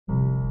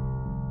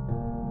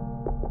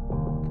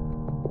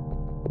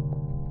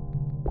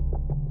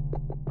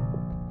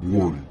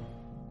Warning.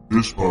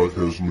 This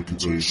podcast may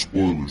contain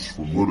spoilers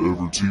from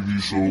whatever TV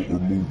show or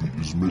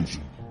movie is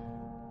mentioned.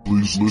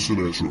 Please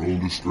listen at your own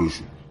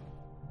discretion.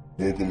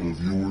 Welcome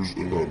to Viewers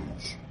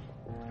Anonymous.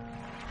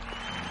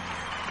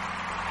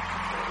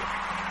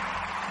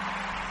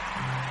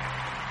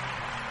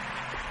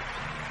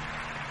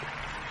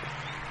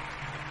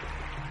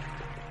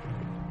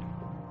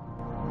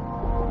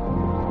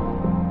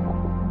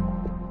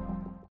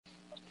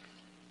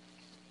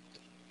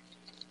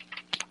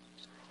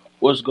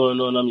 What's going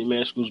on? I'm your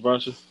man, Scoots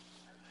Bronson.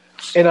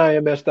 And I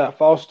am S.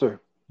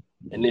 Foster.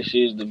 And this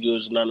is the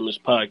Viewers Anonymous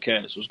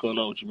podcast. What's going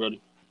on with you, brother?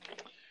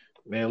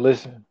 Man,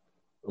 listen.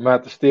 I'm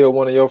about to steal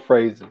one of your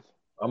phrases.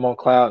 I'm on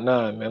cloud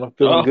nine, man. I'm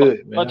feeling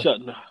good, man. Watch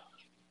out now.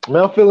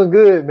 Man, I'm feeling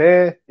good,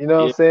 man. You know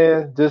what I'm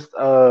saying? Just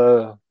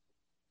I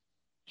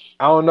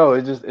don't know.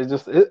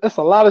 It's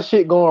a lot of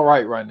shit going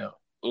right now.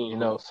 Mm-hmm. You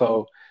know,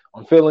 so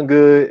I'm feeling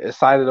good,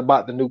 excited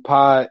about the new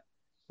pod.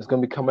 It's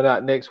gonna be coming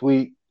out next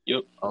week.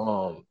 Yep.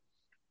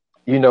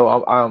 You know,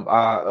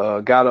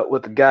 I got up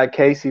with the guy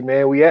Casey,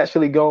 man. We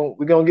actually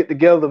we're gonna get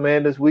together,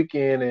 man, this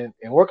weekend and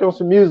work on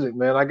some music,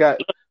 man. I got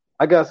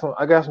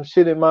some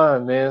shit in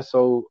mind, man.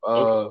 So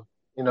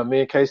you know,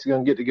 me and Casey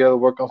gonna get together,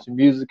 work on some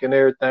music and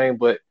everything.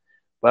 But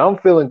I'm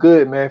feeling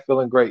good, man.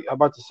 Feeling great. How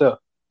about yourself?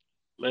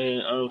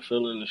 Man, I'm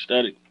feeling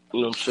ecstatic.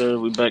 You know what I'm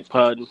saying? We back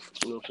podding.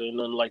 You know what I'm saying?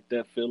 Nothing like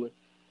that feeling.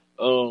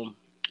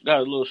 Got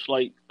a little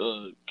slight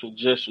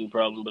congestion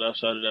problem, but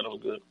outside of that, I'm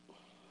good.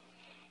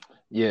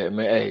 Yeah,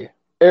 man. Hey.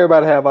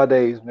 Everybody have our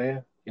days,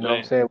 man. You know what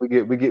I'm saying? We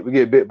get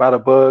bit by the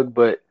bug,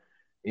 but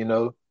you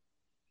know,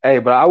 hey,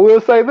 but I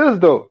will say this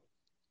though.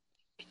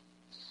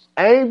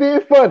 I ain't being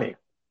funny.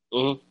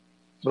 Mm-hmm.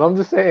 But I'm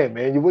just saying,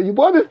 man, your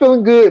boy been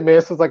feeling good,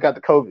 man, since I got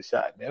the COVID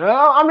shot, man.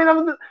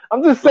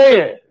 I'm just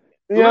saying.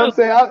 You know what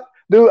I'm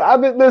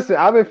saying?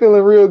 I've been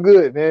feeling real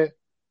good, man.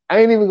 I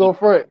ain't even gonna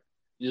front.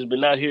 Just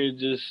been out here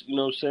just, you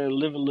know what I'm saying,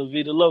 living La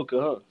Vida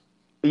Loca, huh?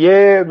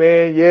 Yeah,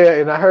 man, yeah.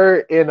 And I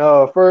heard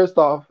first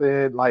off,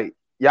 and like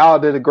y'all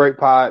did a great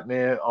pod,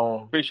 man.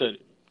 Appreciate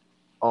it.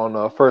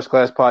 On First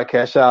Class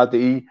Podcast. Shout out to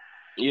E.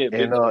 Yeah,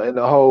 and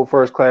the whole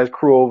First Class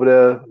crew over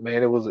there,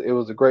 man. It was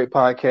a great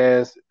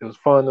podcast. It was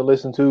fun to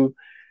listen to,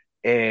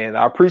 and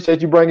I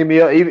appreciate you bringing me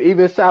up.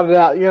 Even shouted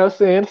out, you know what I'm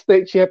saying,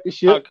 state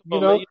championship.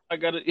 Man, I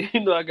gotta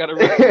and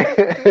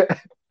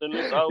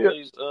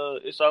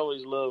it's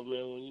always love,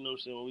 man. When you know what I'm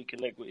saying, when we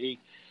connect with E.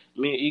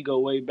 Me and E go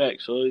way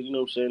back, so you know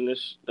what I'm saying,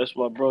 that's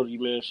my brother,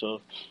 man.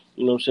 So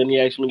you know what I'm saying, he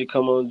asked me to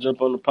come on and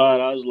jump on the pod.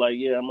 I was like,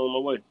 yeah, I'm on my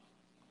way.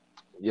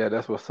 Yeah,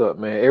 that's what's up,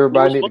 man.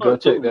 Everybody need to go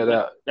check that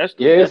out. That's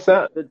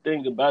the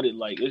thing about it.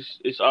 Like,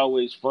 it's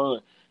always fun.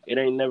 It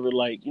ain't never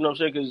like, you know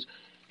what I'm saying, because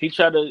he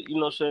try to, you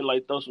know what I'm saying,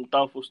 like throw some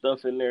thoughtful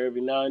stuff in there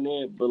every now and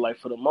then, but like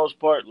for the most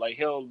part, like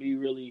he don't be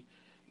really,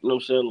 you know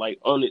what I'm saying, like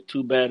on it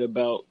too bad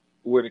about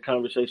where the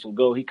conversation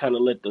go. He kind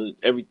of let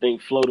everything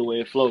flow the way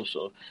it flows.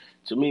 So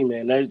to me,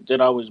 man, that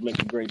always make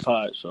a great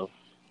pod. So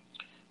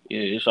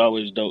yeah, it's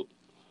always dope.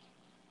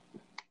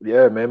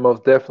 Yeah, man,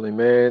 most definitely,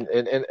 man.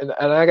 And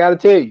I gotta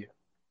tell you,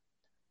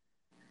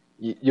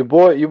 your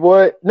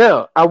boy.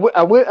 Now I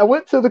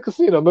went to the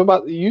casino.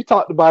 Remember you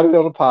talked about it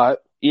on the pod.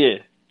 Yeah.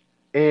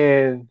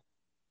 And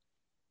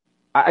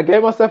I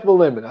gave myself a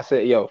limit. I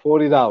said, "Yo,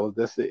 $40.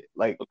 That's it."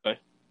 Like, okay.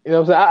 You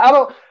know what I'm saying? I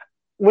don't.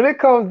 When it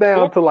comes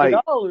down to like,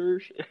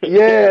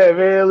 yeah,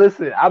 man.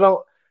 Listen,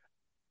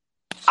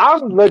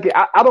 I'm lucky.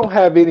 I don't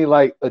have any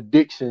like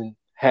addiction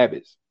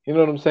habits. You know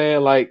what I'm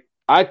saying? Like,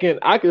 I can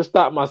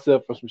stop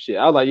myself from some shit.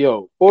 I was like,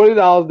 "Yo,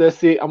 $40.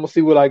 That's it. I'm gonna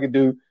see what I can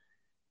do."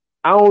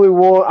 I won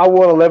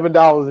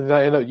 $11 and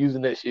I ended up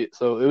using that shit.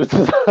 So it was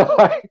just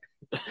like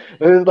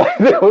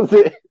that was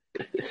it.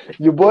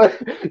 Your boy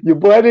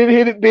didn't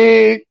hit it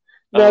big,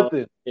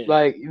 nothing. Yeah.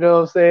 Like, you know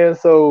what I'm saying?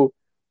 So,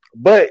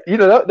 but you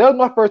know that was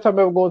my first time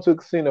ever going to a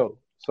casino.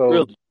 So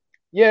really?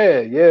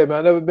 Yeah, man.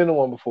 I've never been to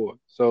one before.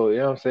 So you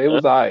know what I'm saying? It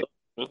was alright.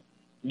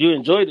 You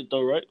enjoyed it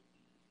though, right?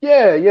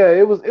 Yeah.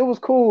 It was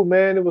cool,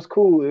 man. It was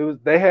cool.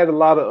 They had a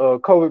lot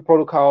of COVID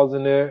protocols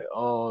in there.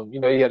 You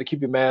know, you had to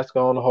keep your mask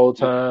on the whole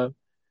time.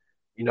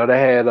 You know, they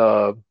had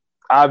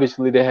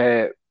obviously they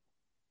had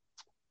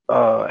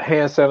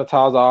hand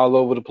sanitizer all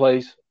over the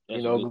place.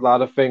 You know, a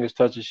lot of fingers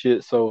touching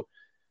shit. So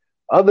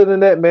other than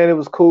that, man, it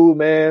was cool,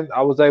 man.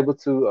 I was able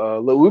to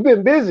look. We've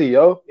been busy,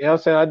 yo. You know what I'm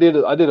saying?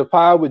 I did a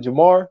pod with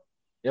Jamar.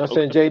 You know what I'm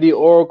saying? JD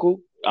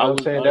Oracle. You know what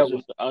I'm saying? I was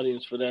in the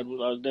audience for that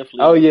one. I was definitely.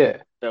 Oh yeah.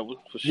 That one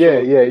for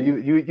sure. Yeah.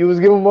 You was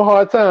giving him a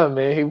hard time,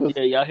 man. He was.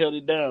 Yeah, y'all held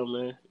it down,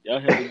 man. Y'all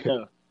held it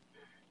down.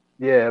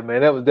 Yeah,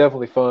 man, that was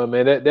definitely fun,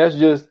 man. That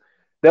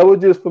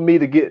was just for me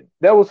to get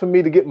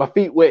my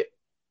feet wet.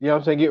 You know what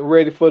I'm saying? Getting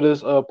ready for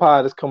this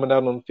pod that's coming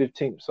out on the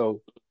 15th.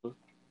 So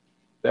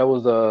that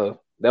was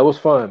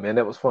fun, man.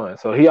 That was fun.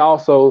 So he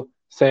also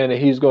saying that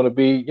he's going to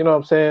be, you know what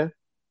I'm saying,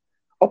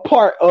 a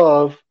part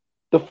of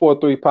the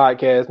 4-3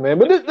 podcast, man.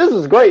 But this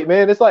is great,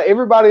 man. It's like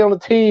everybody on the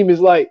team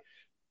is like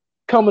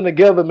coming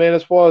together, man,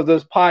 as far as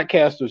those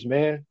podcasters,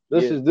 man.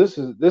 This is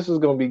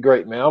going to be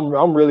great, man.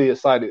 I'm really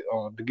excited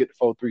to get the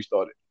 4-3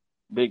 started.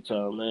 Big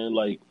time, man.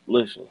 Like,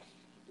 listen,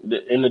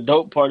 And the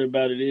dope part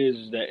about it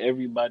is that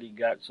everybody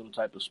got some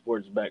type of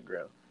sports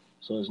background.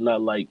 So it's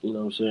not like, you know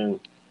what I'm saying,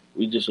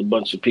 we just a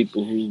bunch of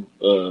people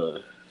who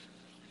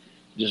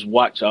just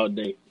watch all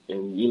day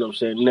and, you know what I'm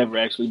saying, never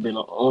actually been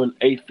on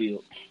a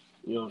field.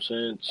 You know what I'm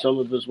saying? Some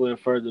of us went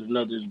further than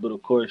others, but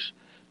of course,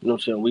 you know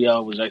what I'm saying, we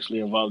all was actually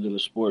involved in the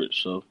sport.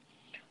 So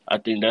I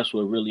think that's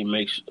what really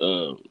makes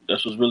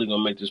that's what's really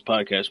gonna make this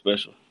podcast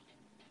special.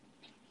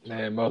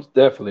 Man, most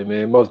definitely,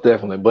 man, most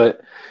definitely.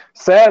 But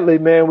sadly,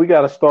 man, we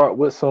gotta start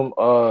with some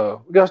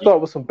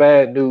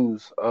bad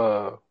news.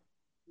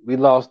 We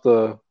lost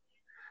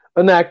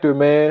an actor,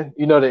 man.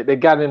 You know, they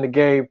got in the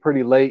game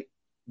pretty late,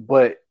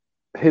 but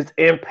his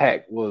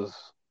impact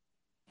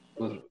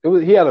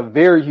he had a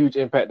very huge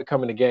impact to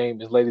come in the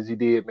game as late as he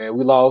did, man.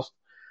 We lost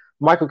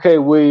Michael K.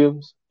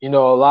 Williams. You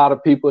know, a lot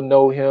of people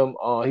know him.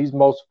 He's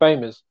most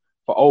famous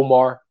for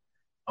Omar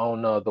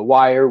on The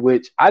Wire,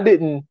 which I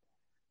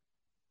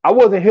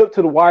wasn't hip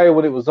to The Wire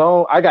when it was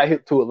on. I got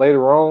hip to it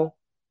later on,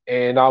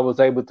 and I was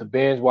able to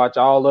binge watch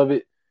all of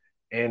it.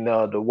 And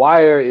The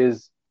Wire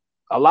is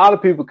a lot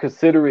of people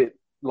consider it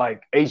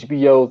like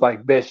HBO's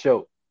like best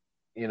show.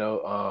 You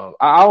know,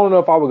 I don't know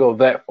if I would go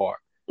that far.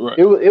 Right.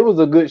 It was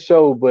a good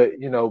show, but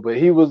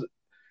he was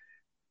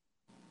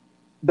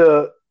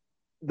the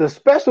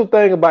special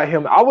thing about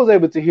him. I was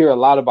able to hear a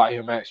lot about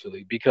him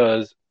actually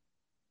because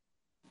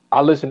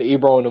I listened to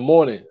Ebro in the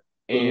morning,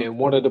 and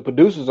one of the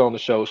producers on the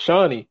show,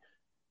 Shawnee,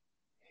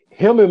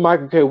 him and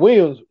Michael K.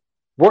 Williams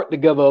worked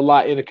together a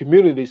lot in the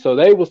community. So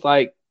they was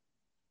like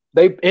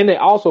they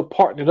also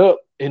partnered up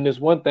in this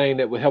one thing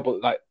that was helping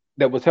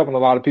a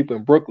lot of people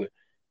in Brooklyn.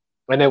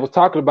 And they was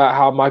talking about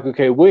how Michael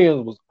K.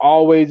 Williams was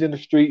always in the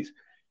streets,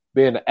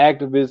 being an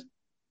activist,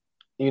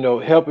 you know,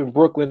 helping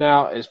Brooklyn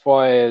out as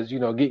far as, you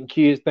know, getting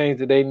kids things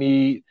that they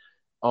need,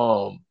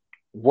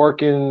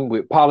 working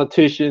with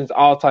politicians,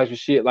 all types of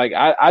shit. Like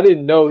I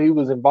didn't know he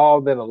was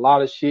involved in a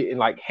lot of shit and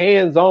like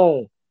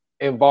hands-on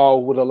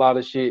involved with a lot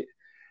of shit.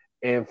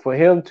 And for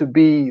him to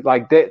be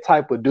like that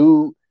type of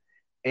dude,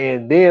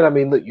 and then, I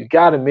mean, look, you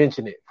got to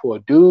mention it for a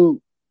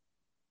dude,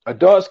 a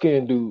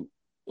dark-skinned dude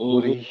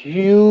with a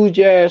huge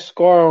ass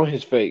scar on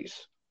his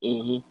face.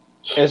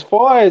 As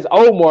far as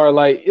Omar,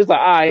 like, it's like,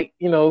 all right,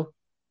 you know,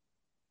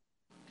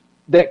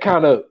 that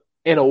kind of,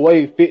 in a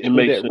way, fits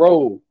with that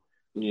role.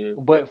 Yeah.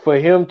 But for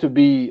him to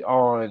be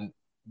on,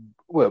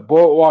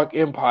 Boardwalk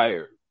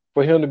Empire,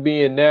 for him to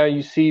be in Now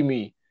You See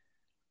Me,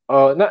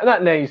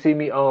 not Now You See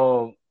Me,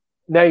 Now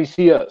You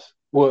See Us.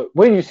 Well,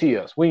 When You See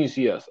Us.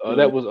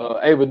 That was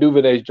Ava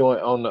DuVernay's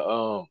joint on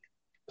the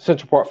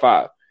Central Park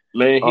 5.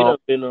 Man, he done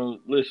been on.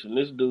 Listen,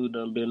 this dude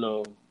done been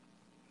on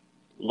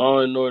Law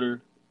and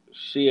Order,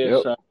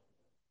 CSI. Yep.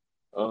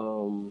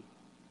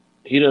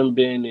 He done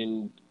been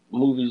in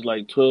movies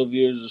like 12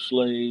 Years a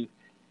Slave.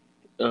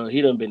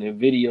 He done been in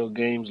video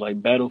games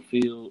like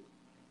Battlefield.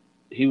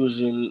 He was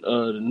in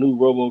the new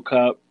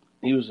RoboCop.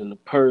 He was in The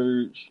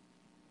Purge.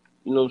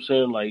 You know what I'm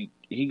saying? Like,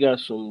 he got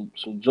some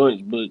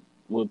joints, but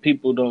what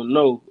people don't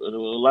know, a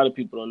lot of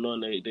people don't know,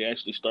 and they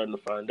actually starting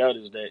to find out,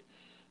 is that,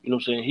 you know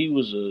what I'm saying, he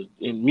was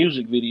in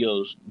music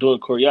videos doing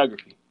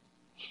choreography.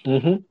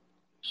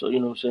 So, you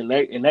know what I'm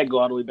saying, that go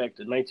all the way back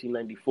to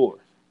 1994.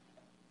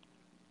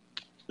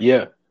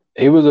 Yeah,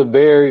 he was a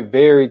very,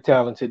 very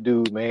talented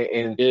dude, man.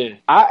 And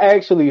I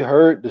actually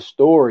heard the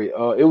story.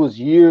 It was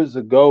years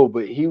ago,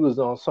 but he was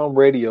on some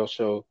radio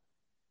show,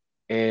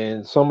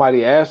 and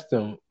somebody asked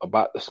him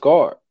about the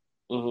scar,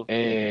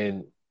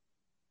 and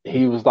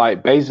he was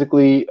like,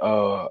 basically,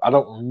 I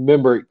don't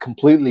remember it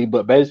completely,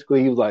 but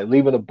basically he was like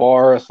leaving a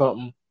bar or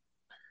something.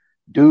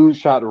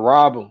 Dudes tried to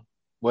rob him.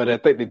 Well, I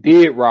think they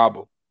did rob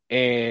him.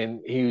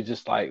 And he was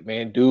just like,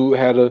 man, dude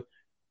had a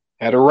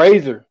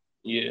razor.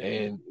 Yeah.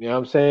 And you know what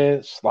I'm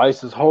saying?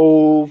 Sliced his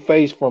whole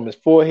face from his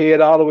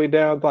forehead all the way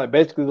down, like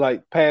basically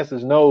like past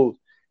his nose.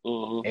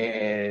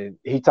 And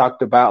he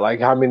talked about like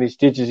how many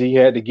stitches he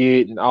had to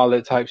get and all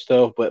that type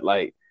stuff. But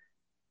like,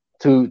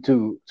 to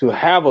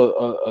have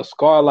a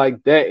scar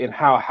like that, and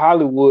how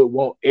Hollywood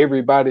want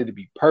everybody to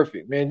be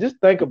perfect, man. Just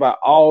think about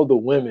all the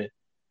women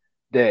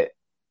that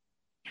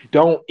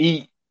don't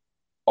eat,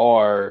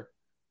 or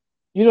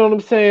you know what I'm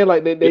saying?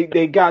 Like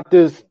they got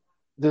this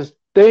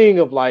thing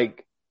of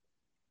like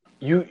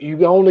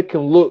you only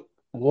can look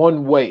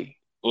one way.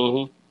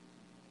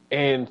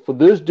 And for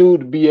this dude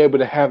to be able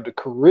to have the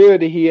career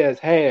that he has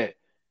had,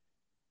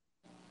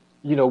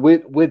 you know,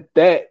 with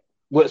that,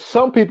 what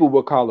some people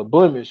would call a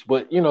blemish,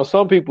 but you know,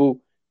 some people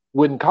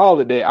wouldn't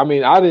call it that. I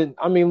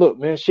mean, look,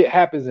 man, shit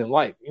happens in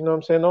life. You know what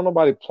I'm saying? Don't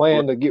nobody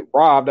plan to get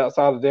robbed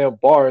outside the damn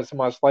bar and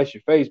somebody slice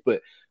your face,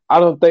 but I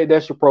don't think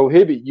that should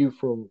prohibit you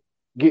from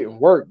getting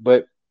work.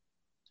 But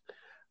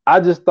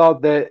I just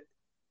thought that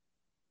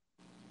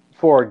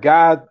for a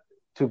guy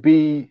to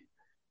be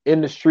in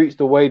the streets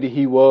the way that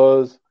he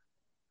was,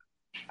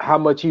 how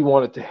much he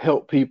wanted to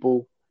help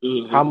people,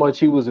 how much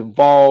he was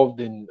involved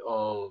in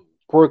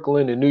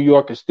Brooklyn and New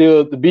York, and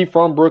still to be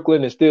from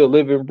Brooklyn and still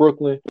live in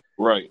Brooklyn.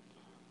 Right.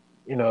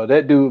 You know,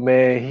 that dude,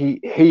 man,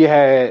 he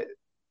had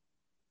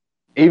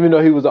even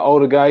though he was an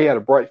older guy, he had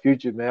a bright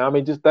future, man. I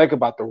mean, just think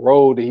about the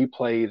role that he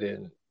played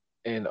in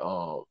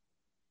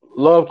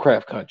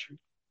Lovecraft Country.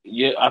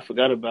 Yeah, I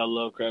forgot about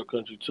Lovecraft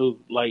Country too.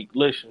 Like,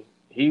 listen,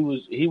 he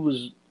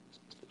was.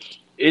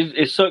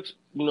 It sucks,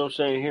 you know what I'm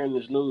saying, hearing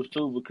this news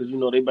too, because you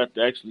know they about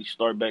to actually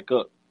start back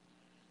up.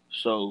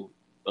 So,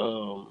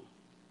 um,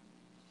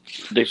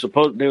 they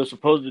were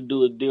supposed to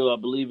do a deal. I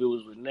believe it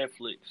was with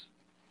Netflix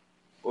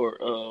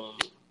or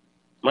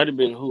might have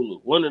been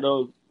Hulu. One of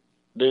them.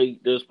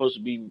 They're supposed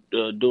to be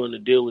doing a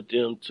deal with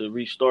them to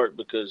restart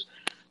because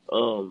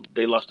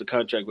they lost the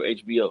contract with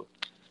HBO.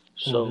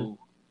 Mm-hmm. So,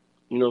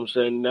 you know what I'm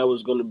saying? That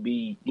was going to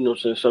be, you know what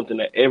I'm saying, something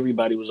that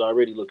everybody was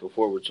already looking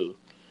forward to.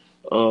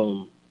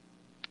 Um,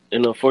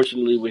 and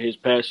unfortunately, with his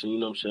passing, you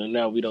know what I'm saying,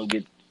 now we don't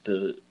get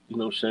the, you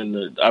know what I'm saying,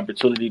 the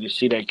opportunity to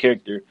see that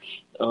character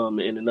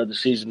in another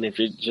season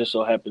if it just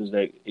so happens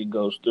that it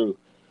goes through.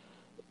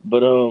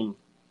 But,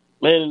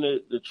 man,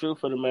 the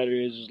truth of the matter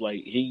is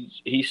like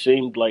he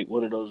seemed like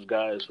one of those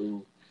guys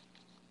who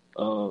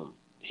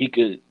he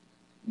could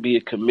be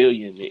a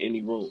chameleon in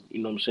any room.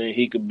 You know what I'm saying?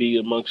 He could be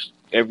amongst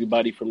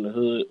everybody from the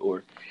hood,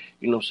 or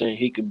you know what I'm saying,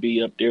 he could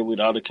be up there with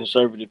all the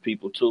conservative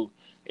people too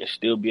and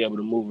still be able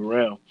to move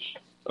around.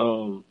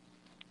 Um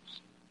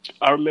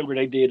I remember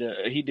he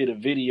did a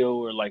video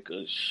or like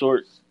a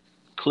short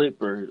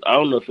clip, or I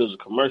don't know if it was a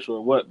commercial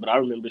or what, but I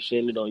remember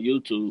seeing it on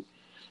YouTube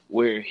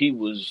where he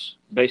was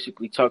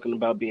basically talking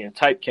about being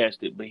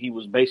typecasted, but he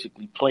was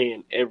basically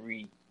playing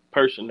every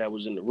person that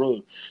was in the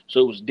room.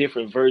 So it was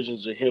different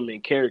versions of him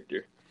in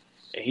character.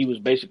 And he was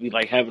basically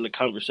like having a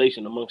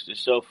conversation amongst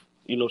himself,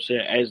 you know what I'm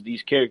saying, as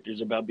these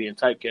characters about being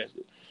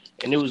typecasted.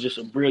 And it was just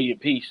a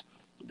brilliant piece.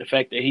 The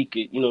fact that he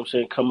could, you know what I'm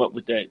saying, come up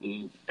with that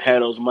and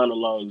had those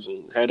monologues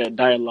and had that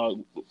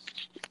dialogue,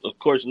 of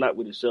course, not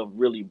with himself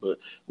really, but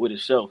with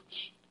himself.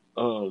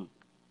 Um,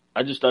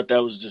 I just thought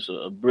that was just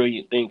a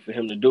brilliant thing for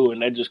him to do,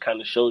 and that just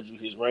kind of showed you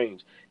his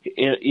range.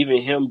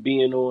 Even him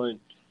being on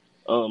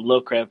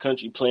Lovecraft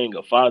Country playing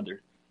a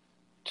father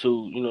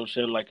to, you know what I'm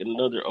saying, like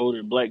another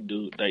older black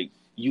dude, like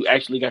you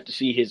actually got to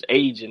see his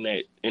age in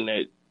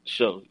that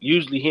show.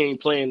 Usually he ain't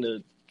playing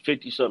the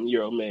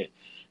 50-something-year-old man.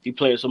 He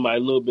playing somebody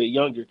a little bit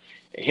younger,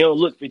 and he don't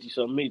look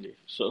 50-something either.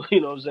 So, you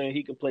know what I'm saying,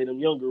 he could play them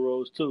younger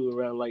roles too,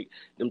 around like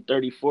them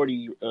 30,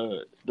 40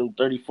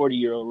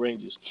 year old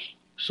ranges.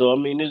 So, I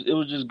mean, it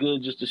was just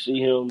good just to see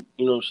him,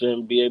 you know what I'm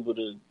saying, be able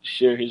to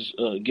share his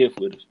gift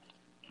with us.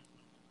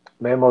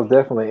 Man, most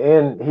definitely.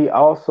 And he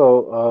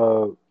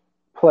also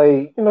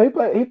played,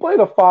 he played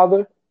a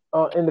father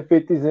in the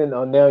 50s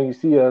and Now You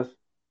See Us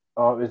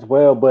as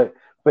well. But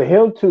for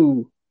him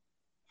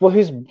for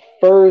his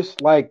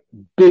first like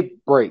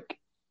big break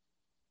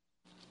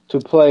to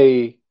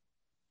play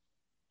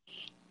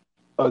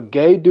a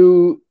gay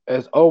dude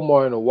as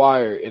Omar in The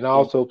Wire and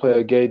also play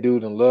a gay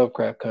dude in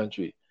Lovecraft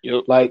Country.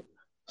 Yep. Like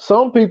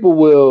some people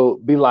will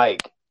be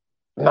like,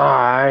 nah,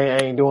 I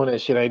ain't doing that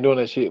shit. I ain't doing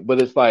that shit.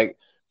 But it's like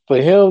for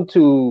him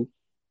to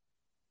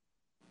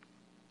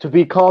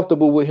be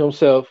comfortable with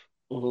himself,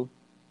 Mm-hmm.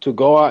 to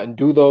go out and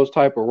do those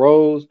type of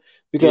roles, Yeah,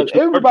 because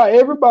true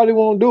artist. everybody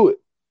won't do it.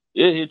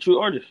 Yeah, he a true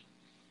artist.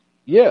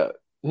 Yeah,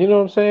 you know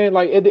what I'm saying.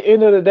 Like at the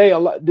end of the day,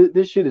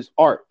 this shit is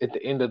art. At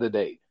the end of the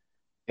day,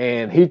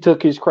 and he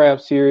took his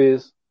craft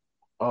serious.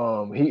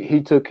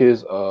 He took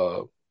his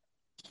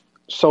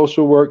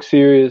social work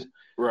serious.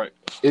 Right.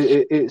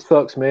 It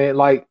sucks, man.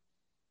 Like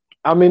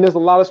I mean, there's a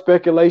lot of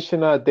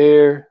speculation out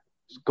there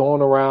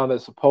going around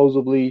that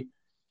supposedly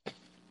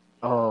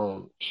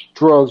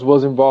drugs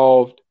was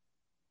involved.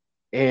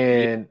 Yeah.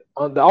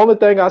 And the only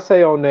thing I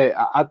say on that,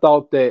 I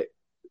thought that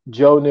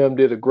Joe Nim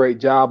did a great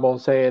job on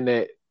saying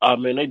that. Oh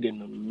man, they did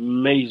an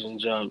amazing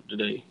job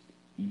today.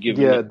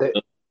 Giving Yeah, that they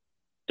up.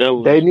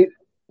 That they was need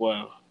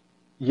wow.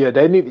 yeah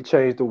they need to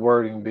change the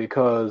wording,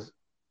 because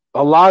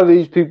a lot of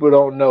these people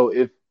don't know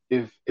if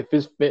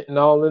it's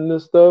fentanyl in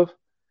this stuff.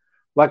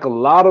 Like a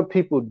lot of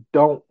people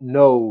don't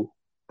know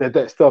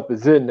that stuff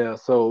is in there.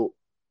 So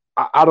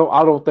I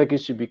don't think it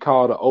should be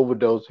called an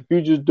overdose. If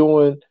you're just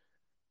doing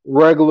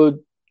regular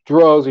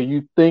drugs, or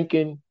you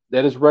thinking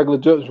that it's regular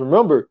drugs,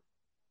 remember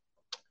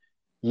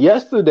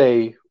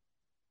yesterday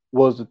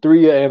was the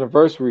 3-year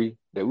anniversary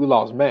that we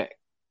lost Mac.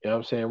 You know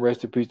what I'm saying?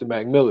 Rest in peace to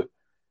Mac Miller.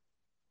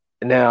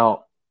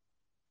 Now,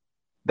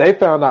 they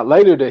found out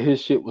later that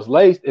his shit was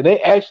laced, and they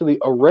actually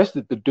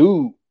arrested the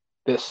dude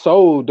that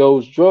sold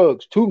those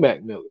drugs to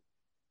Mac Miller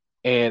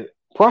and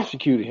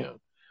prosecuted him.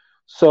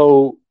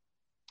 So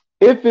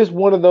if it's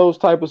one of those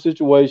type of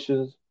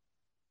situations,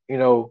 you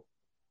know,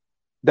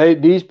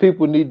 these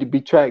people need to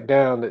be tracked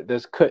down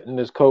that's cutting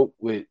this coke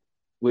with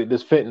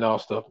this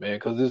fentanyl stuff, man,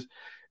 because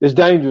it's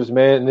dangerous,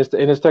 man, and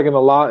it's taking a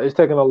lot. It's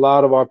taking a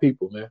lot of our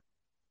people, man.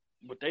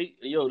 But they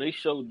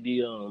showed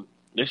the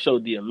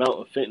amount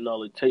of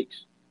fentanyl it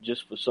takes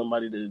just for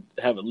somebody to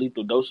have a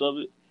lethal dose of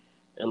it,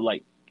 and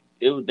like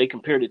they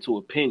compared it to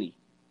a penny,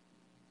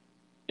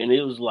 and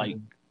it was like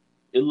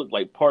it looked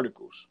like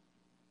particles.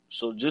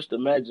 So just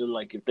imagine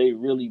like if they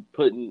really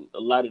putting a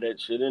lot of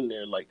that shit in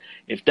there, like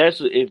if that's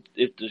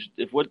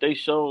if what they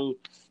shown,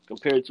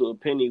 compared to a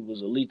penny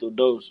was a lethal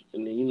dose.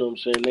 And then, you know what I'm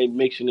saying, they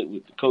mixing it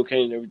with the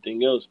cocaine and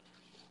everything else.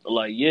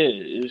 Like, yeah,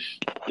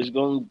 it's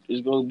gonna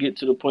get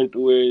to the point to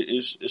where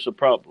it's a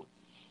problem.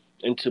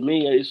 And to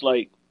me, it's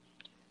like,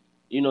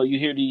 you know, you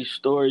hear these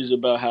stories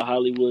about how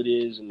Hollywood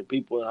is and the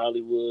people in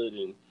Hollywood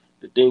and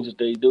the things that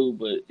they do,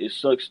 but it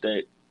sucks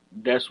that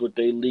that's what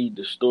they lead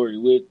the story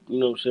with, you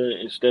know what I'm saying,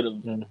 instead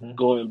of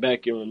going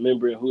back and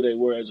remembering who they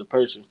were as a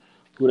person,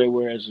 who they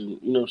were as a, you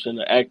know what I'm saying,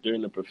 an actor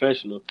and a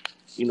professional.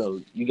 You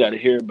know, you got to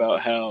hear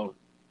about how,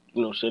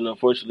 you know what I'm saying,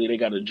 unfortunately they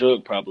got a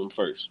drug problem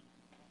first.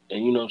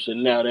 And you know what I'm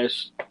saying, now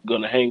that's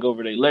going to hang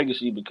over their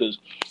legacy because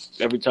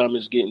every time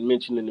it's getting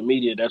mentioned in the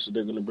media, that's what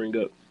they're going to bring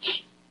up.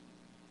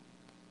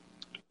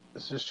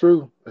 This is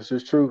true. This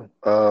is true.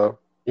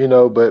 You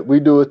know, but we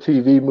do a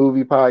TV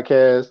movie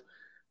podcast.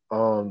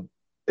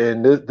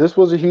 And this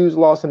was a huge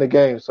loss in the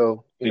game.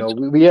 So, you know,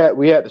 we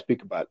had to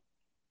speak about it.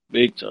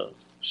 Big time.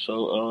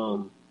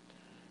 So,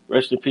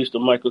 rest in peace to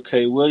Michael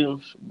K.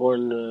 Williams,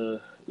 born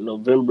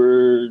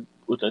November,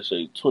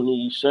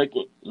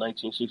 22nd,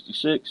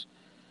 1966.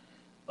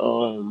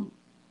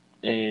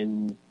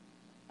 And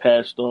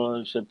passed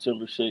on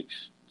September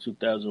 6th,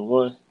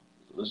 2001.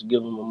 Let's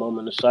give him a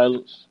moment of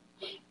silence.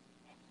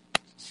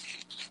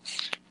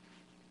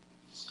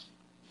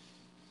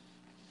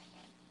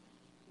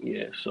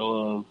 Yeah,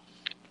 so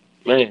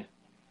man,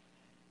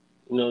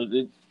 you know,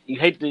 you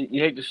hate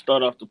to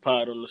start off the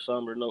pod on the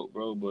somber note,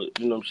 bro, but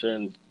you know what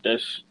I'm saying,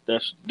 that's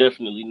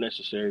definitely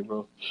necessary,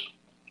 bro.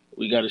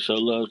 We got to show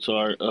love to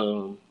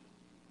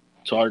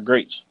our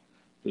greats,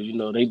 because you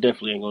know they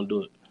definitely ain't gonna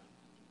do it.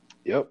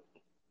 Yep,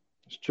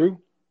 it's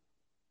true.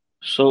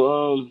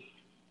 So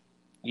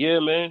yeah,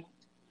 man.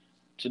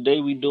 Today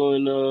we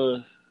doing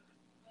the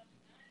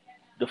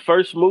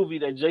first movie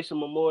that Jason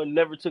Momoa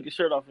never took his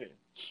shirt off in.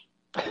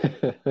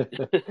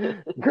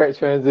 Great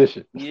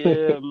transition.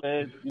 Yeah,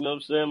 man. You know what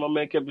I'm saying? My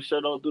man kept his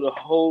shirt on through the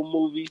whole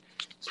movie.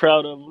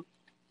 Proud of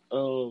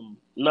him.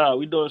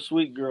 We doing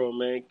Sweet Girl,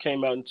 man.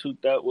 Came out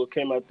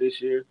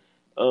this year.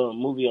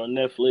 Movie on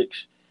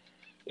Netflix.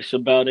 It's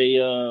about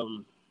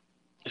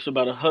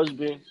a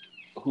husband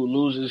who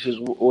loses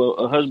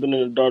a husband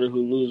and a daughter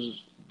who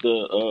loses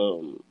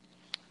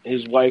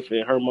his wife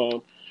and her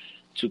mom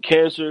to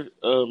cancer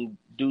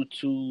due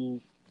to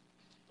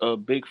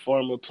big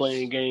pharma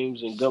playing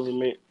games and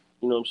government,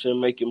 you know what I'm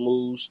saying, making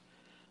moves.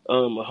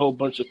 A whole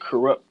bunch of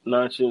corrupt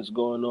nonsense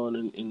going on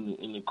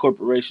in the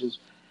corporations.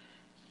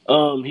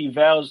 He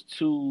vows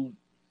to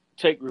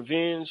take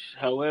revenge.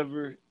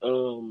 However,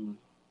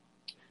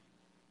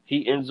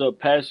 he ends up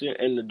passing,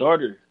 and the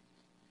daughter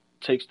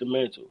takes the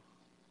mantle.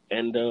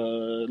 And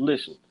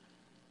listen,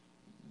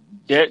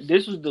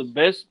 this is the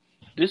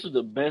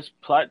best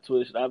plot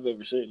twist I've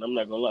ever seen. I'm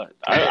not gonna lie.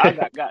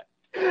 I got.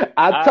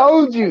 I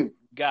told you.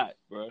 Got,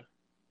 bro.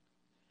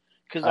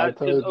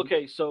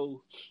 Okay,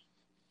 so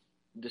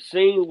the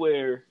scene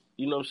where,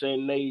 you know what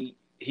I'm saying,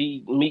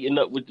 he meeting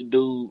up with the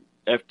dude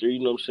after, you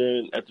know what I'm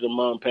saying, after the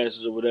mom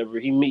passes or whatever,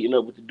 he meeting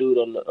up with the dude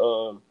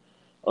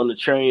on the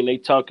train, they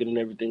talking and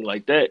everything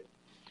like that.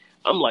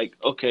 I'm like,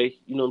 okay,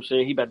 you know what I'm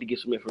saying, he about to get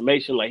some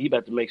information, like he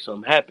about to make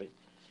something happen.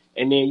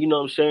 And then, you know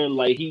what I'm saying,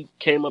 like he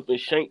came up and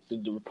shanked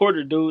the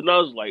reporter dude, and I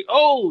was like,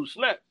 oh,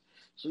 snap.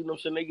 So, you know what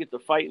I'm saying, they get to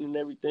fighting and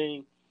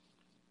everything.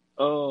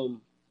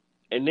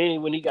 And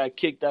then when he got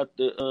kicked out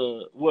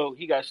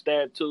he got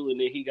stabbed too, and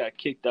then he got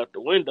kicked out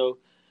the window,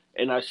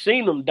 and I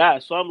seen him die.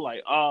 So I'm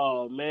like,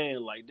 oh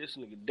man, like this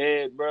nigga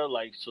dead, bro.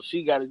 Like, so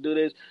she got to do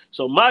this.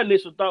 So my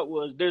initial thought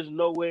was, there's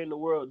no way in the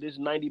world this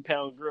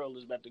 90-pound girl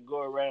is about to go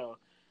around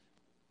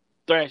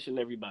thrashing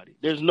everybody.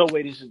 There's no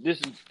way. This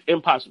is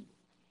impossible.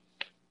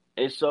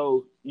 And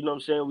so, you know what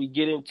I'm saying, we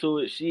get into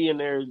it. She in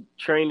there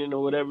training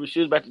or whatever. She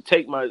was about to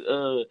take my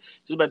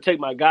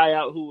guy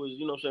out who was,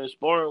 you know what I'm saying,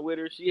 sparring with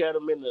her. She had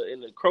him in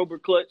the Cobra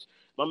clutch.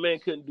 My man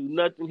couldn't do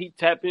nothing. He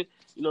tapping.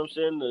 You know what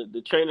I'm saying?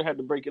 The trainer had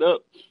to break it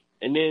up.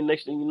 And then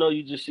next thing you know,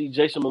 you just see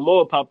Jason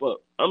Momoa pop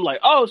up. I'm like,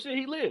 oh shit,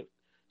 he lived.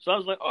 So I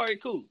was like, all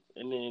right, cool.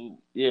 And then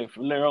yeah,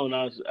 from there on,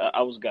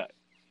 I was got.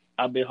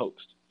 I've been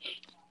hoaxed.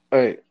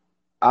 Hey,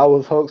 I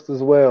was hoaxed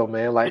as well,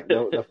 man. Like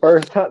the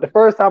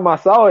first time I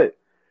saw it,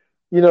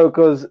 you know,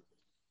 because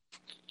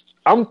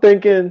I'm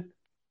thinking,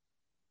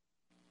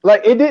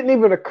 like, it didn't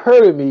even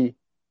occur to me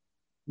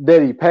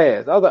that he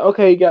passed. I was like,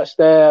 okay, he got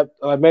stabbed.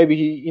 Maybe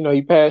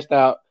he passed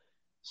out.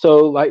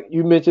 So, like,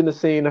 you mentioned the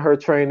scene of her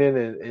training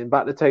and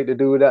about to take the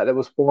dude out that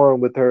was sparring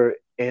with her.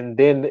 And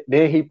then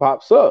he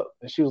pops up.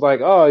 And she was like,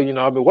 oh, you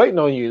know, I've been waiting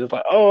on you. It's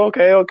like, oh,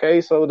 okay.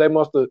 So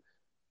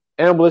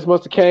ambulance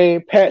must have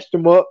came, patched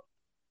him up.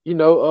 You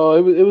know,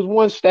 it was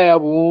one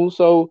stab wound.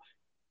 So,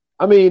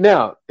 I mean,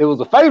 now it was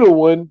a fatal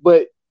one,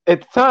 but at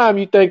the time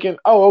you're thinking,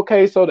 oh,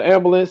 okay, so the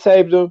ambulance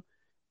saved him.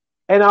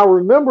 And I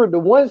remember the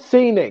one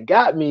scene that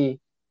got me.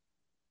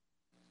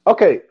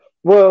 Okay,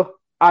 well,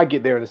 I'll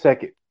get there in a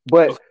second.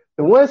 But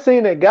the one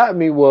scene that got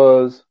me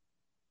was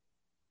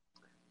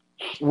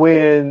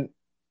when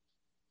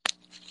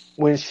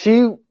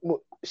she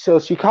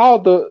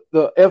called the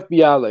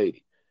FBI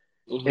lady.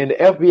 Mm-hmm. And the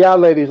FBI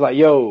lady's like,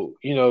 yo,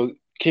 you know,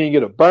 can you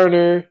get a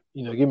burner?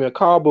 You know, give me a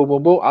call, boom,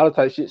 boom, boom, all that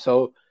type of shit.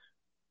 So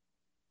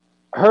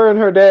her and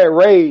her dad,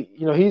 Ray,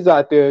 you know, he's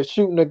out there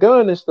shooting a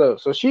gun and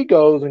stuff. So she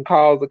goes and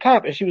calls the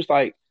cop, and she was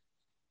like,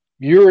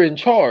 "You're in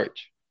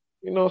charge."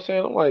 You know what I'm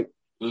saying? I'm like,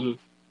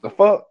 the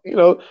fuck? You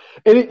know,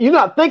 and you're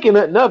not thinking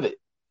nothing of it.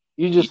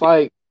 You just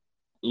like,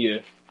 yeah.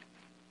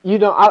 You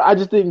know, I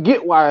just didn't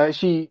get why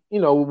she, you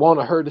know,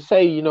 wanted her to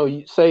say, you know,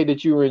 you say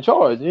that you were in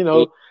charge. You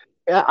know,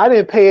 I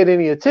didn't pay it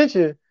any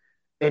attention.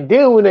 And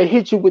then when they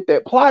hit you with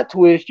that plot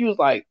twist, you was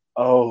like,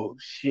 oh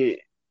shit,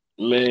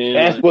 man,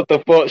 that's what the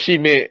fuck she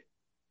meant.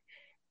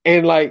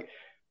 And like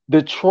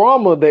the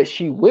trauma that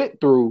she went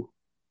through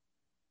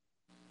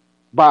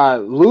by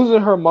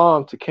losing her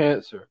mom to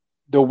cancer,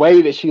 the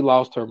way that she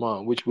lost her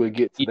mom, which we'll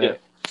get to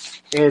that,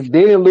 and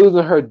then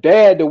losing her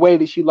dad, the way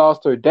that she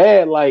lost her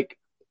dad, like.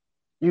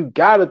 You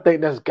gotta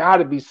think there's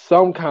gotta be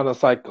some kind of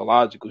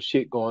psychological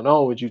shit going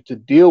on with you to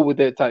deal with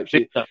that type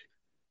shit.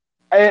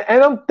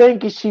 And I'm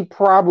thinking she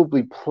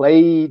probably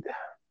played.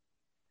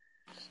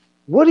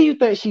 What do you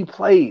think she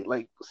played?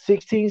 Like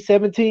 16,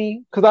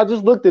 17? Because I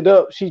just looked it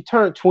up. She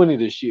turned 20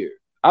 this year.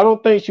 I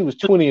don't think she was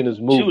 20 in this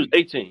movie. She was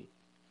 18.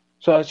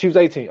 So she was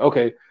 18.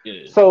 Okay.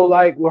 Yeah. So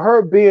like with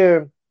her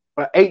being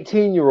an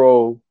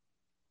 18-year-old,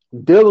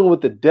 dealing with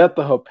the death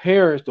of her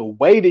parents, the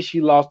way that she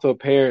lost her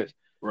parents.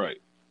 Right.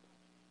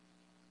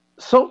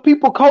 Some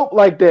people cope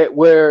like that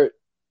where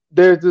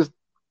there's this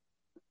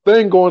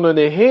thing going on in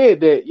their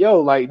head that,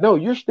 yo, like, no,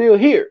 you're still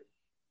here.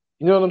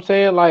 You know what I'm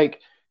saying? Like,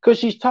 because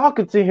she's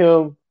talking to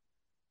him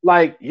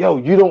like, yo,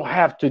 you don't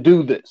have to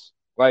do this.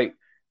 Like,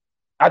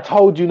 I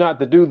told you not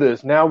to do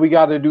this. Now we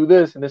got to do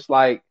this. And it's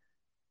like,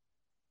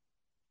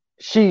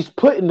 she's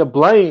putting the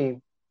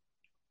blame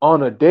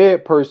on a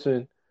dead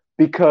person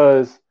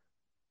because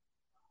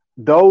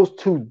those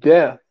two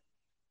deaths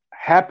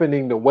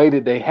happening the way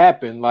that they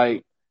happened,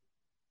 like,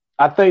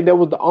 I think that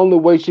was the only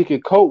way she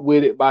could cope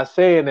with it, by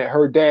saying that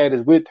her dad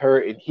is with her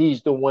and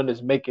he's the one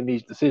that's making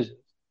these decisions.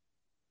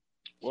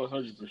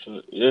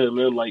 100%. Yeah,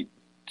 man. Like,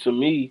 to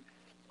me,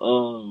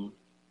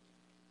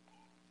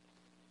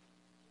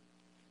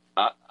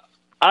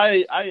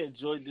 I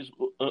enjoyed this.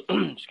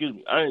 Excuse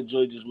me. I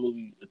enjoyed this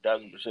movie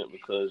 1,000%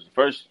 because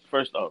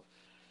first off,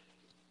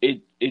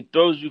 it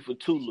throws you for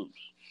two loops.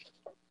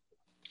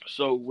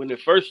 So when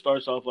it first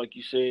starts off, like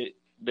you said,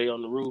 they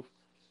on the roof,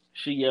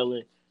 she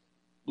yelling,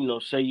 you know,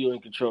 say you in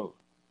control.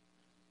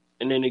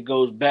 And then it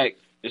goes back,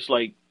 it's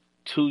like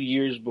 2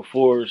 years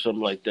before or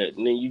something like that.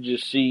 And then you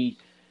just see,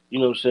 you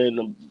know what I'm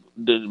saying,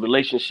 the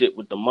relationship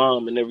with the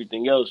mom and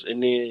everything else.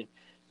 And then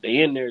they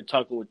in there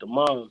talking with the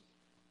mom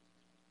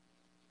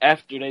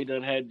after they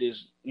done had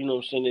this, you know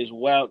what I'm saying, this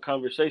wild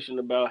conversation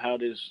about how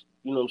this,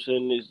 you know what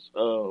I'm saying,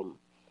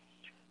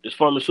 this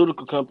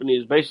pharmaceutical company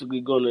is basically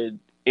going to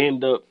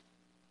end up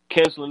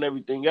canceling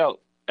everything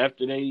out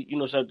after they, you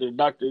know, after the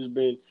doctor has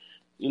been,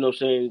 you know what I'm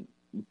saying,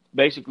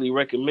 basically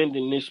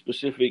recommending this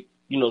specific,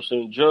 you know,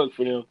 some drug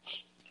for them.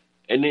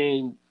 And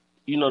then,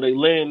 you know, they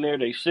laying there,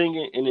 they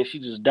singing, and then she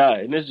just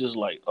died. And it's just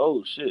like,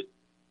 oh, shit.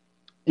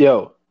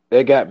 Yo,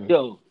 that got me.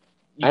 Yo.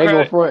 I ain't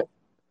gonna front.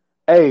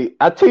 Hey,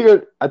 I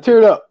teared up.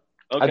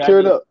 Okay, I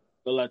teared up.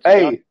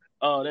 Hey.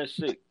 Oh, that's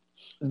sick.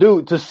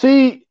 Dude, to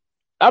see,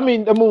 I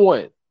mean, number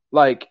one,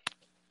 like,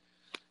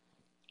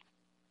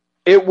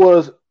 it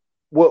was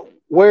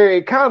where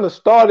it kind of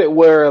started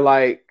where,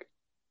 like,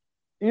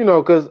 you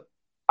know, because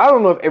I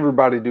don't know if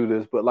everybody do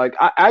this, but like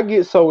I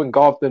get so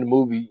engulfed in the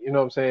movie, you know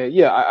what I'm saying?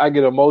 Yeah, I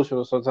get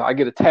emotional sometimes. I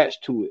get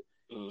attached to it.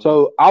 Mm-hmm.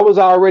 So I was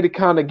already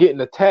kind of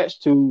getting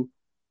attached to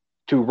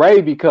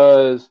Ray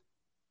because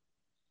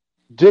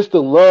just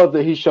the love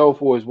that he showed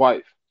for his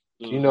wife,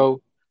 you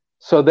know?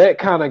 So that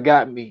kind of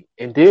got me.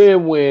 And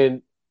then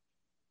when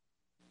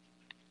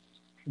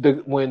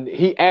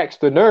he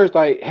asked the nurse,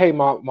 like, hey,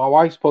 my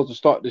wife's supposed to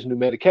start this new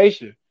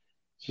medication.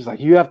 She's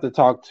like, you have to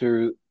talk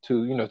to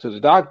the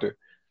doctor.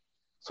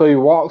 So he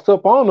walks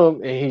up on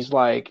him and he's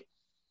like,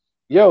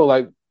 yo,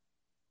 like,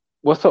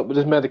 what's up with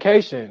this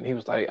medication? And he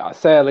was like, I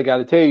sadly got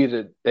to tell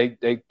you that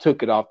they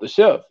took it off the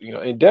shelf, you know,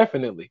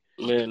 indefinitely.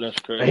 Man, that's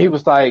crazy. And he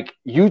was like,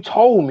 you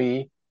told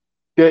me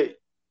that,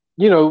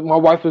 you know, my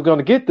wife was going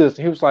to get this.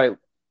 And he was like,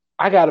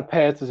 I got to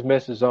pass this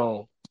message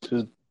on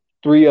to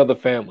 3 other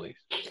families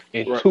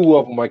and right. 2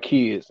 of them are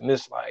kids. And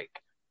it's like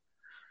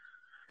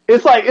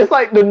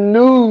the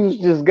news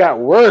just got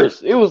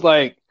worse. It was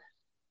like,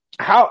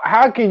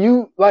 how can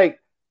you, like,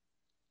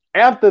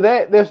 after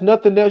that, there's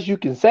nothing else you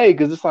can say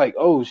because it's like,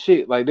 oh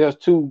shit, like there's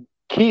 2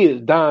 kids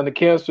dying of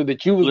cancer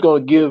that you was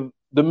going to give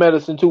the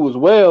medicine to as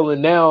well,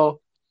 and now,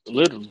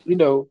 literally, you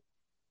know,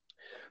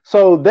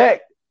 so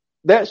that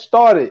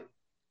started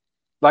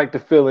like the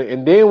feeling,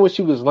 and then when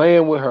she was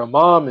laying with her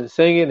mom and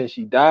singing, and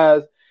she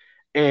dies,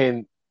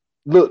 and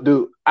look,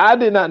 dude, I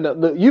did not know.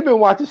 Look, you've been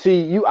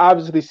watching. You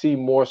obviously see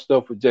more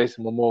stuff with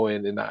Jason Momoa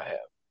in than I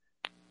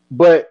have,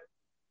 but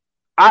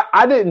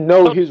I didn't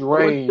know his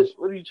range.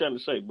 What are you trying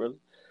to say, brother?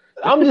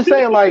 I'm just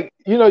saying, like,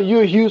 you know,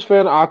 you're a huge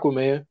fan of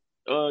Aquaman.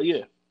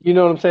 Yeah. You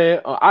know what I'm saying?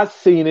 I've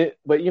seen it,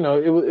 but, you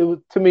know, it was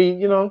to me,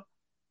 you know,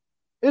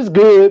 it's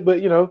good,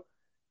 but, you know,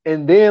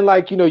 and then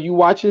like you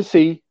watch and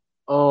see.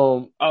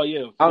 Oh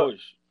yeah,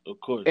 of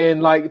course.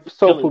 And like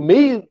so for Killing.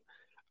 me,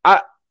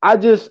 I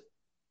just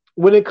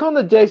when it comes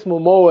to Jason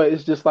Momoa,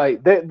 it's just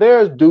like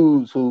there's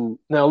dudes who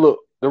now look.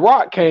 The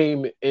Rock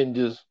came and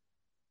just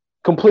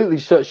completely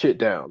shut shit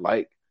down.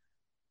 Like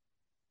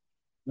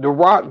The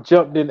Rock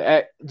jumped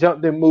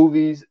in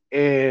movies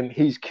and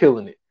he's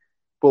killing it.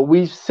 But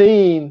we've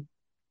seen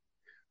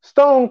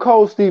Stone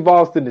Cold Steve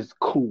Austin is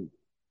cool.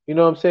 You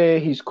know what I'm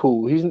saying? He's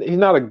cool. He's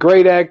not a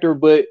great actor,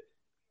 but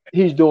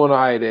he's doing all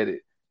right at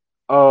it.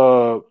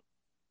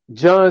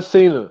 John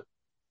Cena,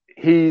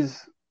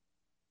 he's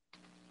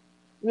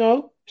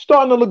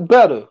starting to look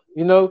better.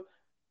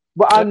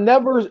 But I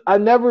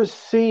never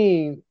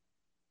seen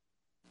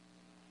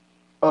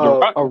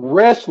a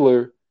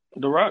wrestler.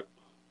 The Rock.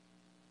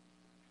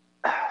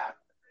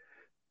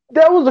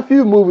 There was a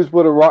few movies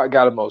where The Rock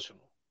got emotional,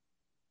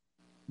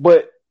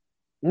 but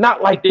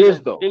not like this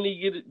though. Didn't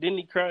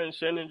he cry in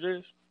San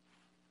Andreas?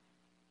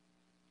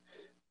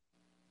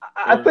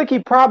 I think he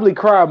probably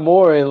cried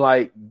more in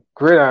like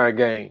Gridiron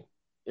Gang.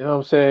 You know what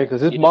I'm saying?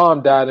 Because his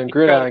mom died in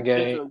Gridiron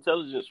Gang.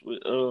 Intelligence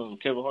with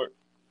Kevin Hart.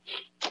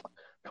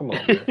 Come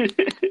on, man.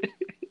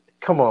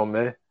 Come on,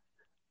 man.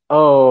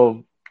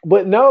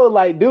 But no,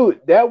 like,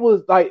 dude, that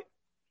was like,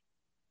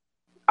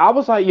 I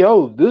was like,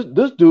 yo, this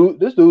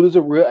dude is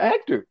a real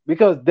actor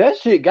because that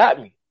shit got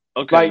me.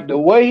 Okay. Like the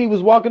way he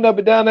was walking up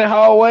and down that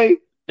hallway.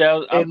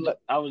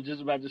 I was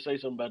just about to say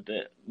something about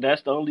that.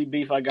 That's the only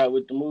beef I got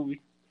with the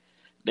movie.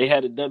 They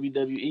had a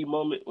WWE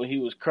moment when he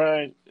was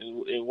crying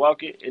and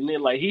walking, and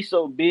then like he's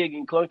so big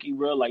and clunky,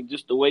 bro. Like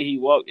just the way he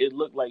walked, it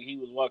looked like he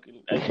was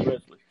walking as a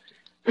wrestler.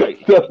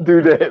 Like, don't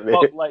do that, man.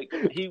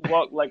 He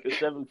walked like a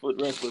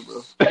 7-foot wrestler,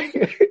 bro.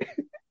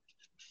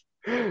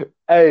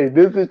 Hey,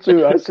 this is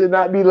true. I should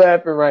not be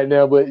laughing right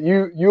now, but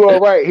you are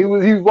right. He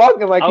was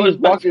walking like he was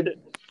walking.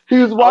 He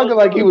was walking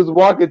like he was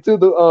walking to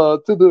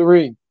the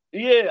ring.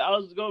 Yeah, I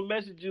was gonna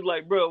message you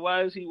like, bro,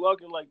 why is he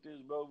walking like this,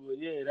 bro? But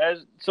yeah,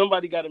 that's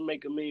somebody got to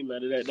make a meme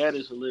out of that. That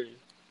is hilarious,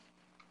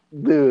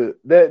 dude.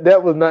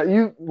 That was not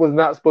you was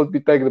not supposed to be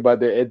thinking about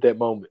that at that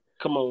moment.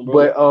 Come on,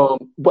 bro.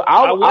 But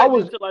I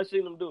was until I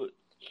seen him do it.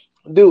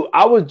 Dude,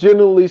 I was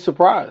genuinely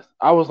surprised.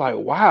 I was like,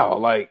 wow,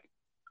 like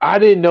I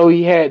didn't know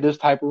he had this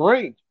type of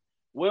range.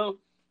 Well,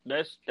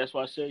 that's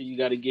why I said you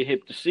got to get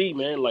hip to see,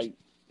 man. Like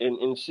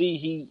and see,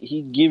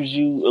 he gives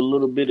you a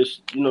little bit of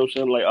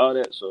something like all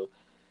that. So.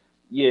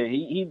 Yeah,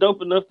 he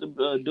dope enough to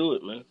do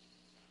it, man.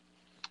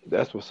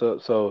 That's what's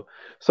up. So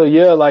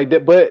yeah, like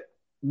that.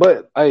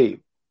 But hey,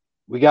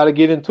 we got to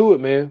get into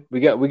it, man. We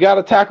got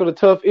to tackle the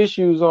tough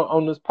issues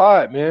on this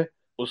pod, man.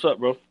 What's up,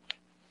 bro?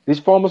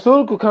 These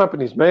pharmaceutical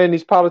companies, man.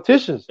 These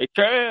politicians. They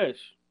trash.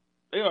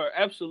 They are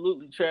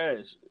absolutely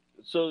trash.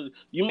 So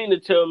you mean to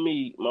tell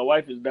me my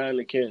wife is dying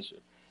of cancer?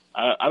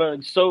 I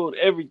done sold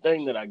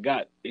everything that I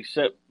got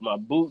except my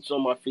boots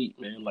on my feet,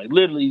 man. Like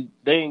literally,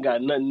 they ain't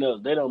got nothing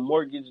else. They done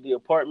mortgaged the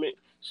apartment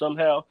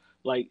somehow.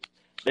 Like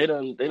they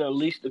done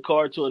leased the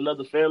car to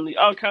another family.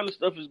 All kind of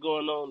stuff is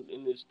going on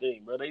in this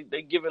thing, bro.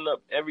 They giving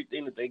up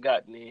everything that they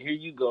got, and then here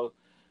you go.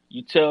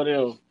 You tell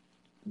them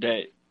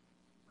that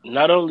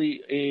not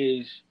only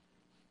is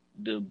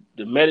the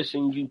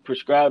medicine you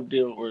prescribed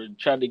them or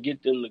tried to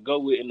get them to go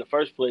with in the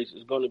first place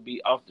is going to be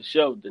off the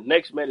shelf. The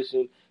next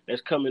medicine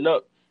that's coming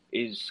up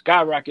is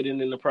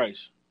skyrocketing in the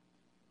price.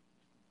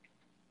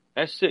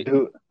 That's sick.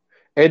 Dude.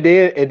 And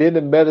then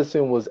the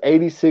medicine was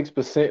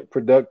 86%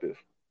 productive.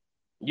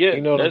 Yeah,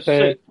 you know what that's I'm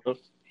saying? Sick, bro.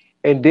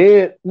 And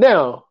then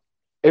now,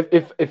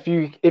 if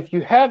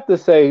you have to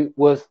say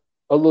what's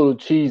a little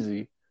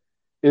cheesy,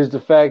 is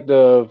the fact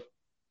of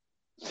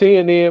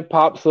CNN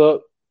pops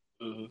up,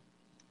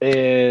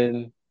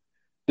 and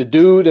the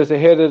dude that's the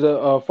head of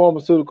the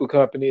pharmaceutical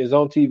company is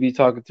on TV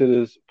talking to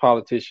this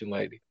politician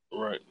lady.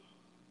 Right.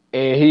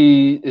 And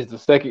he is the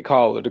second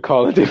caller to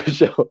call a different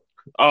show.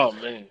 Oh,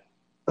 man.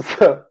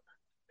 So,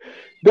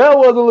 that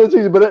was a little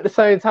cheesy, but at the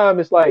same time,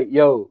 it's like,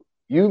 yo,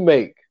 you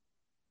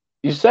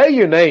say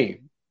your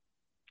name,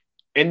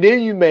 and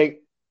then you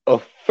make a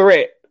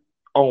threat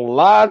on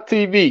live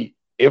TV.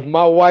 If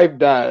my wife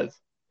dies,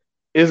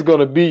 it's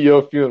going to be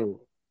your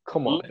funeral.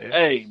 Come on, man.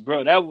 Hey,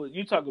 bro,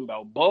 you talking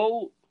about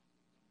bold?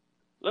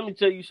 Let me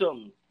tell you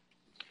something.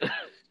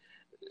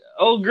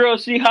 Old girl,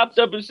 she hopped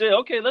up and said,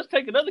 okay, let's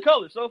take another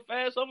caller so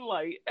fast. I'm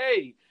like,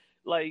 hey,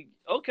 like,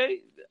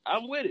 okay,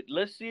 I'm with it.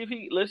 Let's see if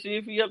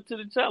he up to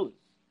the challenge.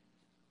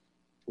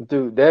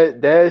 Dude,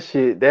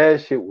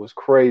 that shit was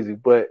crazy.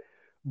 But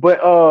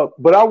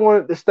I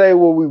wanted to stay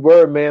where we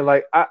were, man.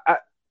 Like I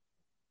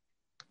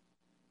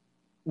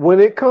when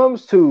it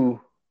comes to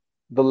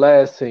the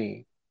last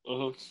scene,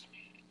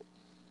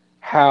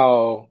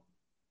 how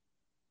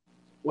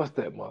what's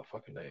that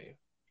motherfucking name?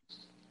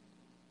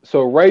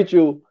 So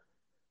Rachel's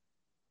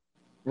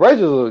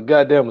a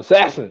goddamn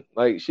assassin.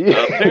 Like she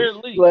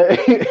apparently. Like,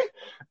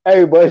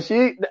 hey, but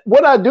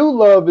what I do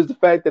love is the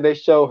fact that they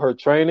show her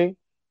training,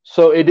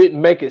 so it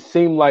didn't make it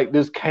seem like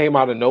this came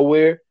out of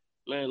nowhere.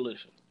 Man,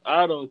 listen,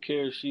 I don't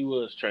care if she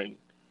was training.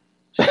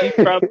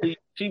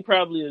 She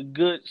probably a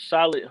good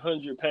solid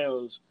 100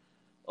 pounds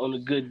on a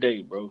good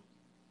day, bro.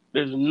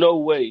 There's no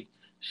way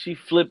she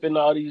flipping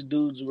all these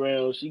dudes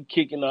around. She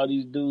kicking all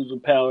these dudes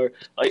with power.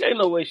 Like, ain't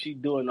no way she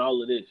doing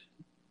all of this.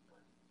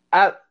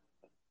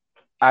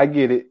 I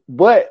get it,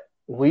 but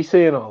we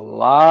seeing a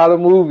lot of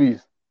movies,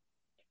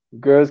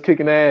 girls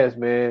kicking ass,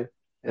 man.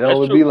 It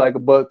only be like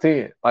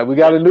 $110. Like we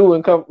got a new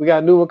one we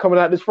got a new one coming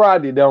out this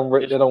Friday that I'm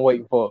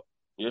waiting for.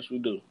 Yes, we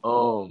do.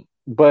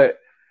 But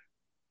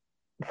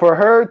for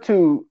her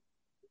to,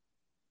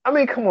 I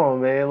mean, come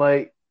on, man.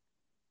 Like,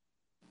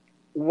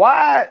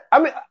 why? I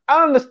mean,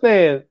 I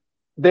understand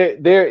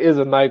that there is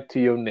a knife to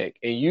your neck,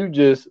 and you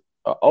just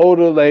an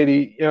older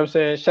lady. You know what I'm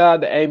saying? Shout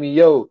out to Amy.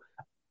 Yo,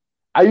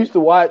 I used to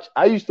watch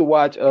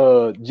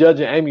Judge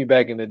and Amy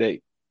back in the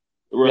day.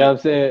 Right. You know what I'm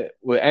saying?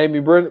 With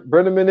Amy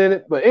Brenneman in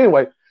it. But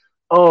anyway,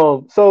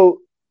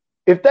 so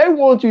if they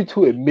want you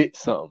to admit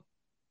something,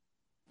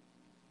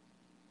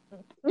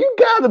 you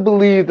gotta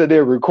believe that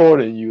they're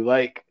recording you.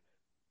 Like,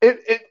 that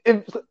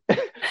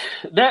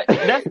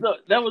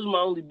was my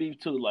only beef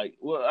too. Like,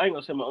 well, I ain't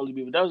gonna say my only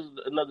beef, but that was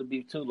another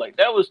beef too. Like,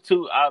 that was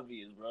too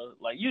obvious, bro.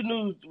 Like, you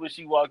knew when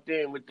she walked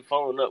in with the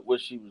phone up what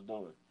she was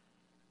doing.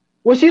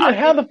 Well, she didn't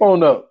have the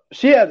phone up.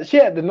 She had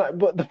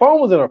but the phone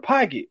was in her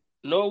pocket.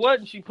 No, it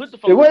wasn't. She put the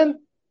phone. It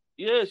wasn't.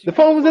 Yeah, the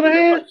phone was in her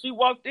hand. She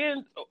walked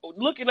in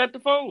looking at the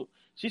phone.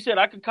 She said,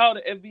 "I could call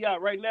the FBI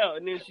right now,"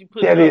 and then she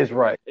put. That is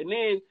right. And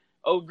then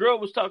old girl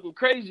was talking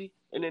crazy,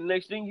 and then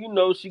next thing you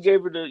know, she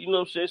gave her the, you know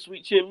what I'm saying,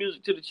 sweet chin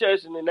music to the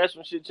chest, and then that's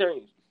when shit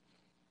changed.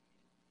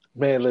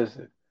 Man,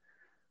 listen.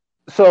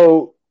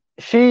 So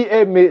she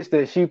admits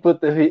that she put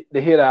the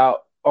hit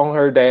out on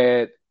her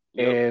dad.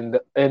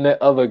 Yep. And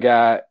that other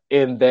guy,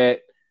 in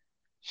that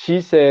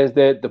she says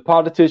that the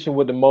politician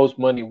with the most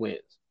money wins.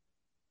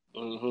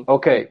 Mm-hmm.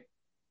 Okay.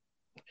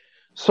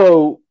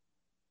 So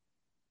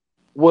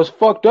what's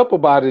fucked up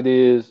about it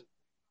is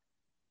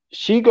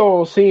she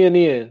go on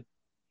CNN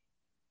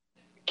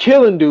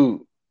killing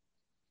dude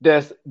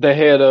that's the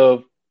head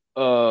of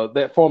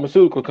that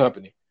pharmaceutical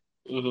company.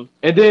 Mm-hmm.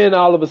 And then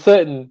all of a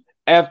sudden,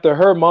 after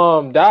her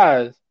mom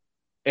dies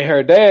and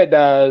her dad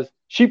dies,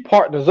 she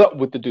partners up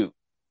with the dude.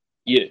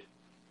 Yeah.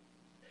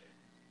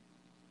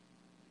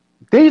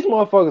 These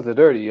motherfuckers are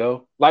dirty,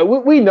 yo. Like,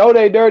 we know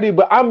they dirty,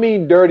 but I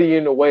mean dirty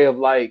in the way of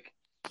like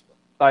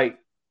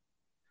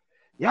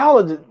y'all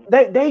are just,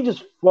 they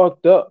just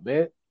fucked up,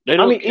 man. They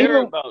don't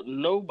care about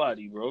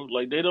nobody, bro.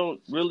 Like, they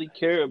don't really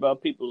care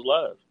about people's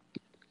lives.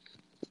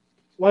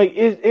 Like,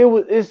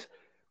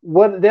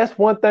 that's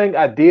one thing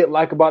I did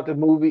like about the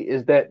movie,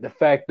 is that the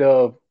fact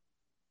of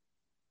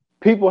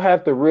people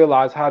have to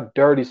realize how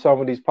dirty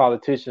some of these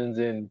politicians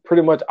and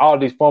pretty much all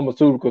these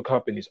pharmaceutical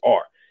companies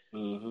are.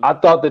 Mm-hmm. I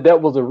thought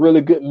that was a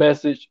really good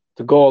message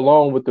to go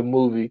along with the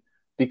movie,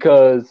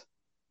 because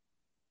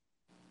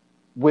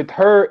with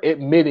her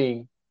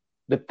admitting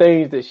the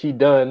things that she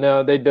done,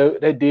 now they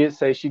did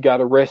say she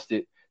got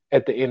arrested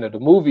at the end of the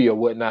movie or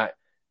whatnot,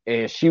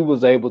 and she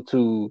was able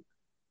to,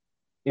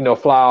 you know,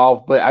 fly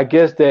off. But I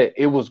guess that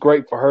it was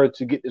great for her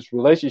to get this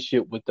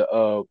relationship with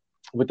the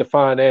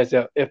fine ass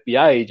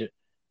FBI agent.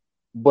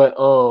 But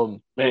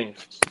man,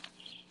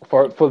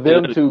 for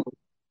them to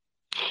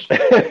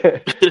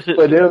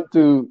for them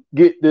to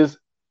get this,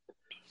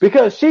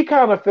 because she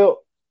kind of felt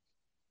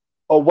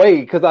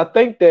away, because I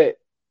think that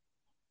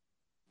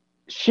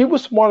she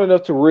was smart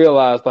enough to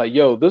realize, like,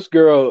 yo, this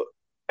girl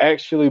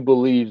actually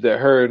believes that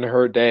her and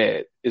her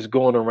dad is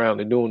going around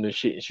and doing this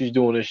shit, and she's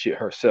doing this shit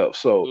herself.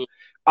 So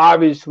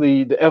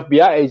obviously the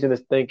FBI agent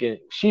is thinking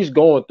she's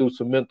going through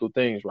some mental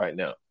things right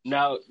now.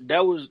 Now,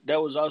 that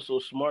was also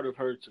smart of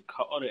her to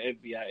call the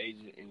FBI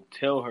agent and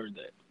tell her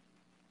that.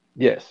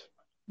 Yes.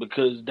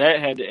 Because that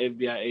had the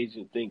FBI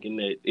agent thinking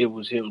that it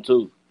was him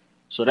too.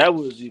 So that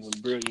was even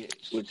brilliant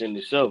within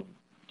itself.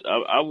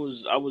 I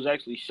was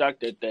actually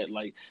shocked at that.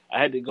 Like,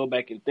 I had to go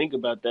back and think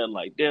about that.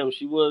 Like, damn,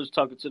 she was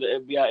talking to the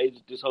FBI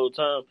agent this whole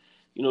time.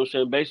 You know what I'm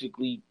saying?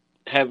 Basically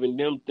having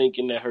them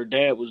thinking that her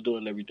dad was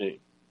doing everything.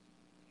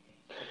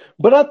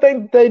 But I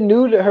think they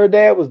knew that her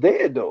dad was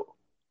dead, though.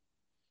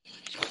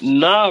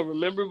 Nah,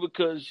 remember,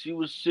 because she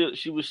was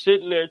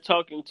sitting there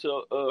talking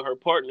to her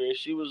partner, and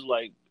she was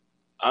like,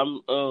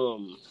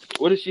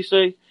 what did she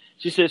say?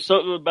 She said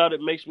something about it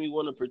makes me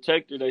want to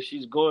protect her, that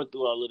she's going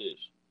through all of this.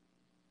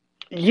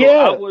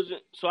 Yeah.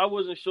 So I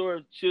wasn't sure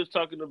if she was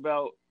talking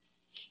about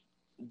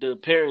the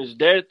parents'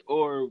 death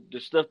or the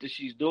stuff that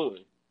she's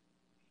doing.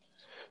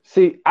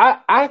 See,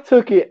 I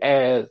took it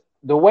as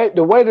the way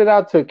that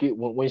I took it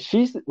when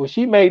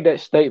she made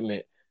that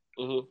statement.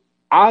 Mm-hmm.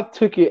 I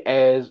took it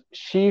as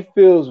she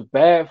feels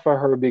bad for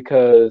her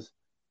because,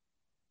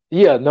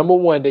 yeah, number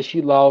one, that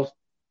she lost,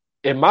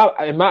 in my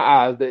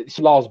eyes, that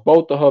she lost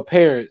both of her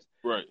parents.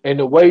 Right. And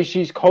the way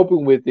she's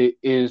coping with it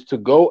is to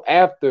go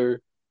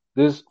after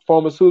this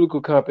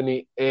pharmaceutical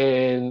company.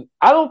 And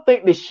I don't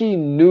think that she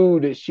knew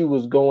that she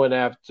was going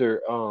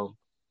after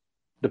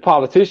the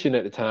politician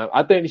at the time.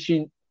 I think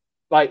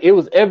that it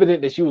was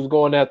evident that she was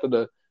going after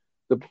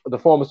the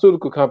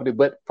pharmaceutical company,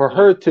 but for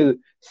her to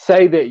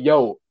say that,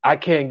 yo, I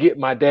can't get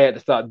my dad to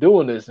stop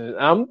doing this, and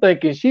I'm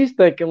thinking, she's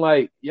thinking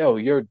like, yo,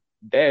 your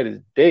dad is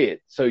dead,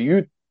 so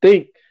you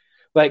think,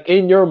 like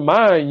in your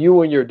mind,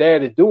 you and your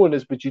dad is doing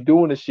this, but you're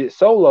doing this shit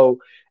solo.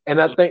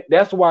 And I think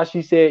that's why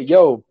she said,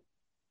 "Yo,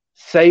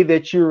 say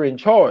that you're in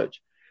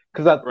charge,"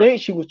 because I Right.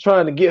 think she was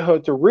trying to get her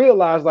to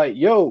realize, like,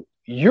 "Yo,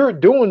 you're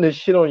doing this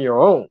shit on your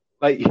own.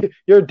 Like,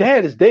 your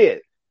dad is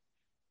dead."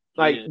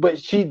 Like, Yeah. but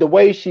the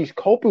way she's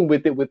coping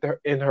with it with her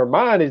in her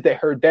mind is that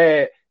her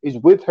dad is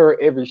with her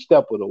every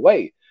step of the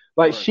way.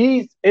 Like, Right.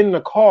 she's in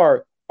the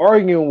car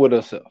arguing with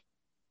herself,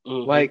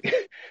 Mm-hmm. like,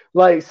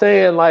 like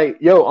saying, like,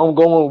 "Yo, I'm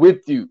going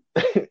with you."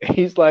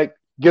 He's like,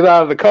 "Get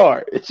out of the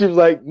car." And she was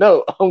like,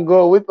 "No, I'm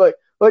going with like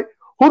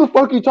who the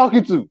fuck you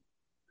talking to?"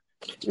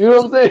 You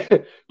know what I'm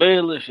saying?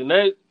 Man, listen,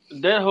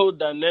 that whole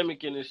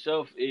dynamic in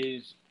itself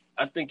is,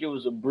 I think it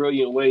was a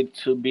brilliant way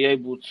to be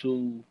able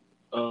to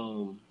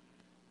um,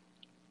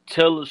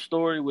 tell a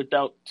story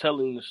without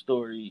telling the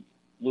story.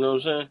 You know what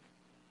I'm saying?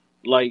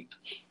 Like,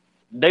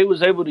 they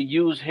was able to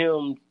use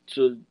him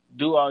to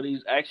do all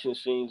these action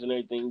scenes and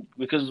everything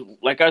because,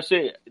 like I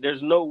said,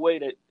 there's no way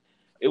that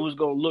it was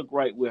gonna look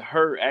right with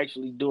her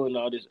actually doing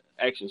all this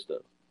action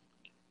stuff,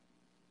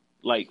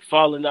 like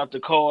falling out the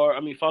car.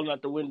 I mean, falling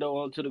out the window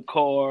onto the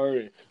car,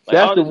 and like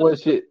That's all the this one other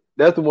stuff. shit.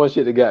 That's the one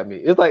shit that got me.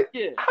 It's like,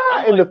 Yeah, how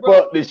I'm in the like, bro,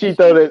 fuck did she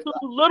throw she's that?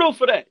 too little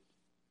for that.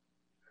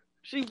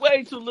 She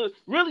way too little.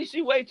 Really,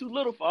 she way too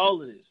little for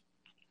all of this.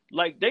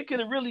 Like, they could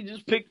have really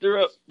just picked her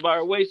up by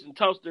her waist and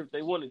tossed her if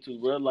they wanted to,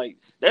 bro. Like,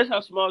 that's how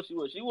small she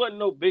was. She wasn't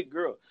no big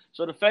girl.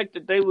 So the fact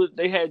that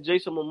they had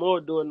Jason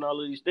Momoa doing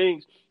all of these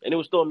things, and it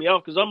was throwing me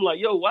off because I'm like,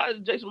 yo, why is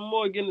Jason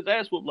Momoa getting his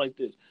ass whooped like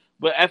this?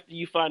 But after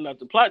you find out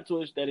the plot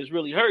twist that it's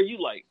really her,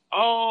 you like,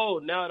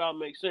 oh, now it all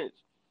makes sense.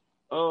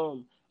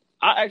 Um,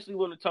 I actually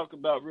want to talk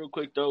about real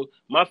quick though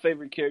my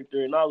favorite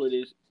character in all of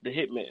this, the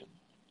Hitman.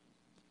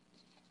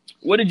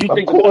 What did you Of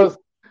think about? course,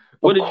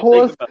 What of did you think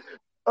course, about?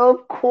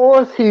 of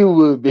course, he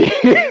would be.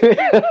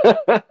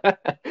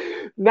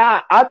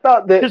 Nah, I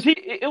thought that Because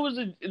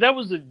that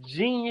was a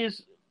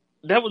genius.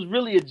 That was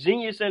really a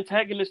genius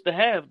antagonist to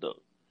have,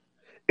 though.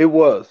 it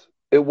was,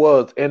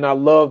 and I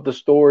love the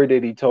story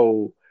that he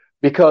told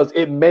because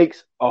it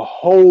makes a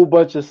whole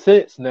bunch of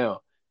sense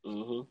now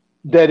Hmm.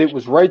 that it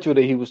was Rachel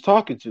that he was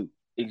talking to.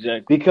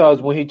 Exactly.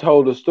 Because when he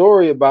told the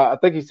story about, I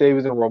think he said he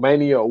was in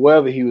Romania or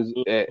wherever he was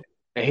at,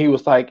 and he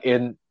was like,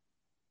 in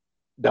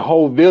the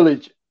whole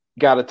village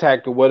got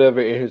attacked or whatever,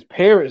 and his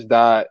parents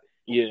died.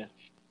 Yeah.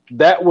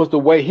 That was the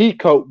way he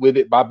coped with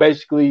it by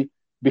basically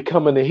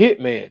becoming a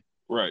hitman.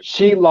 Right.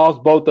 She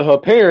lost both of her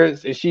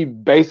parents, and she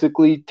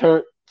basically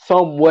turned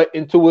somewhat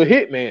into a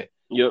hitman.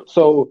 Yep.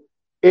 So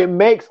it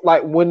makes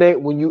like when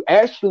you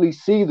actually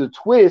see the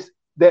twist,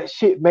 that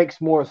shit makes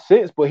more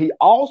sense. But he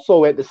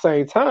also at the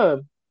same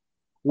time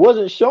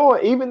wasn't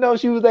showing, even though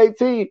she was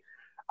 18,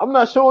 I'm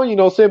not showing you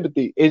no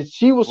sympathy. And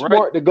she was Right.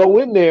 smart to go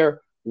in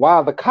there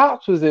while the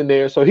cops was in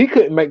there, so he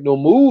couldn't make no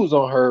moves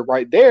on her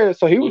right there.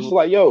 So he was just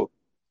like, "Yo,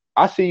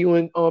 I see you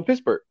in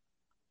Pittsburgh."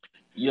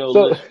 Yo,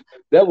 So listen,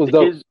 that was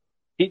dope.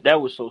 that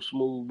was so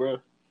smooth, bro.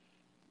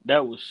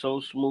 That was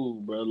so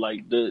smooth, bro.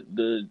 Like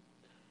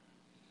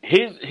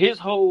his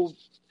whole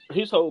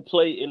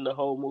play in the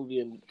whole movie,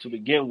 and to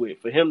begin with,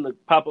 for him to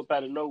pop up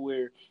out of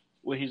nowhere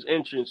with his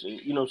entrance and,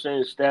 you know what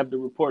I'm saying, stab the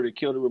reporter,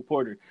 kill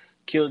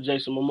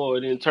Jason Momoa,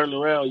 and then turn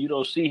around, you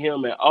don't see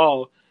him at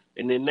all,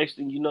 and then next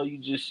thing you know, you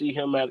just see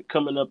him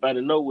coming up out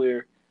of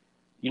nowhere,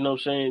 you know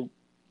what I'm saying,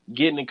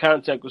 getting in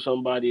contact with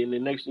somebody, and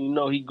then next thing you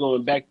know, he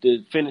going back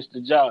to finish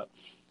the job.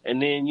 And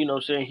then, you know what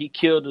I'm saying, he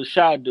killed the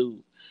shy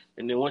dude.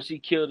 And then once he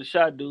killed the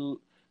shy dude,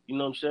 you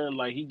know what I'm saying,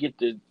 like, he get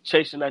to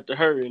chasing after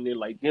her, and then,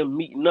 like, them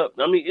meeting up.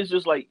 I mean, it's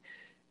just like,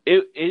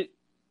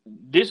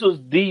 this was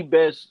the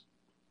best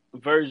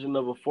version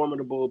of a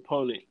formidable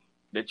opponent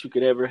that you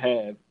could ever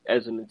have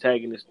as an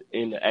antagonist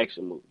in the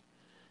action movie.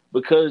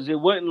 Because it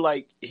wasn't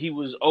like he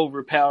was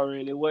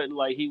overpowering. It wasn't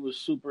like he was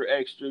super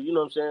extra. You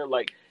know what I'm saying?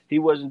 Like, he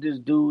wasn't this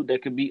dude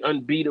that could be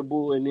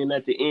unbeatable, and then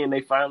at the end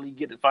they finally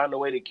get to find a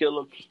way to kill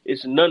him.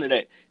 It's none of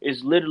that.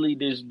 It's literally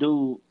this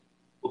dude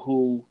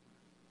who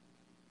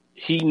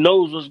he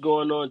knows what's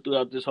going on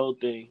throughout this whole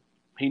thing.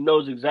 He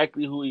knows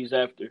exactly who he's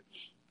after.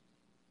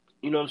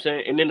 You know what I'm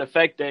saying? And then the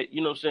fact that,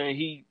 you know what I'm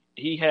saying,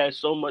 he has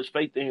so much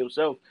faith in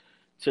himself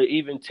to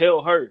even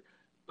tell her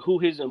who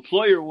his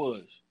employer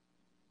was.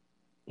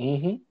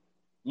 Mm-hmm.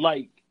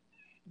 Like,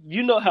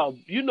 you know how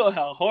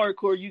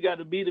hardcore you got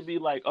to be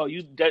like, oh,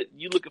 you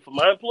looking for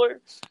my employer?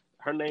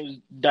 Her name's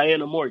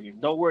Diana Morgan.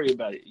 Don't worry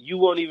about it. You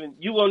won't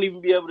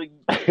even be able to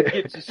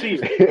get to see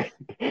her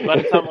by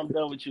the time I'm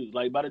done with you.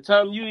 Like, by the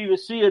time you even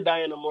see a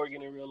Diana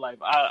Morgan in real life,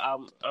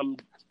 I'm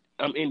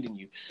ending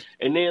you.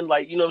 And then,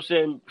 like, you know what I'm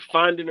saying,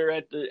 finding her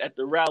at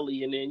the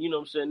rally, and then, you know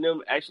what I'm saying,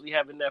 them actually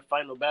having that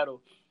final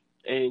battle,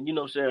 and, you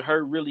know what I'm saying,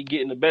 her really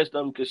getting the best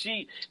of him, because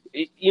you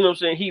know what I'm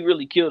saying, he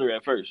really killed her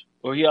at first,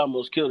 or he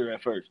almost killed her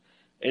at first.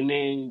 And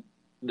then,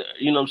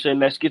 you know what I'm saying,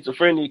 that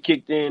schizophrenia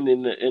kicked in,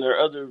 and her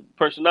other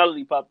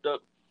personality popped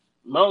up.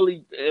 My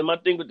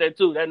thing with that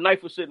too, that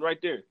knife was sitting right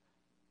there.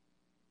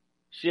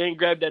 She ain't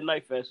grabbed that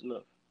knife fast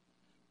enough.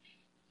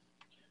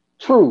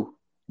 True,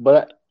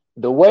 but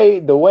the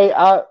way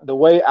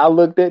I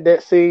looked at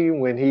that scene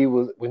when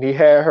he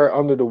had her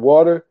under the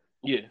water,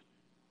 Yeah.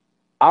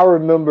 I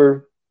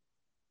remember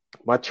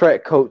my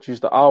track coach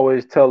used to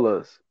always tell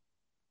us,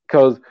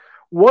 because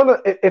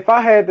if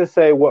I had to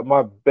say what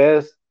my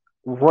best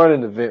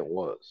running event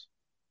was,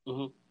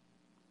 Hmm.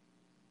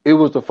 it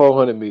was the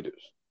 400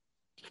 meters.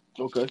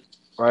 Okay.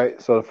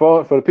 Right. So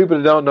for the people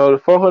that don't know, the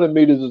 400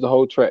 meters is the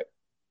whole track,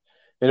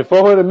 and the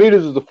 400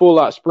 meters is the full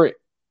out sprint.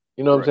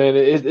 You know what I'm Right.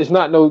 saying? It's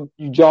not no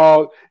you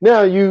jog.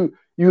 Now you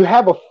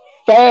have a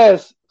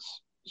fast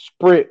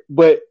sprint,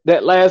 but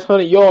that last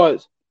 100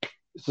 yards,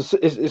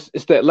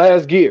 it's that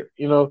last gear.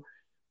 You know,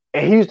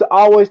 and he used to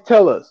always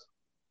tell us,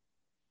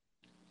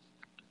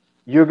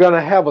 you're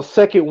gonna have a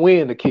second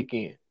wind to kick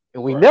in,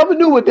 and we Right. never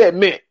knew what that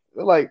meant.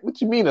 We're like, what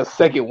you mean a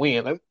second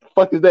wind? Like, what the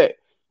fuck is that?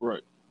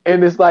 Right.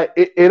 And it's like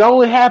it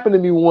only happened to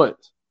me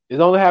once. It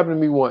only happened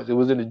to me once. It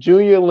was in the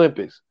Junior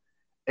Olympics,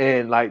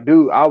 and like,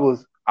 dude, I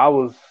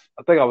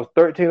think I was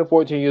 13 or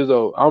 14 years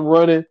old. I'm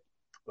running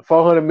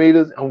 400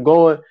 meters. I'm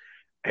going,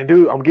 and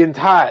dude, I'm getting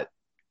tired.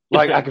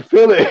 Like I can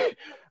feel it.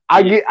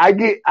 I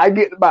get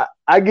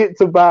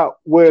to about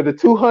where the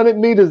 200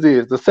 meters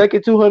is, the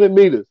second 200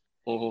 meters.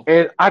 Mm-hmm.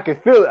 And I can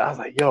feel it. I was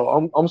like,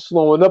 yo, I'm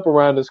slowing up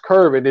around this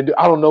curve. And then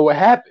I don't know what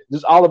happened.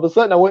 Just all of a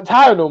sudden, I wasn't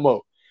tired no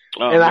more.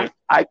 Oh, and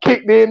I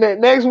kicked in that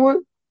next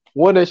one.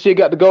 Won that shit,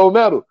 got the gold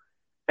medal.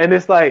 And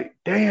it's like,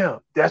 damn,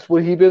 that's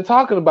what he been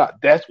talking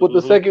about. That's what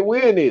the second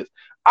win is.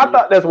 I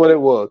thought that's what it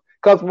was.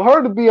 Because for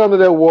her to be under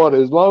that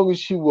water as long as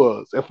she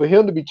was, and for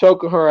him to be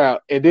choking her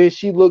out, and then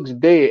she looks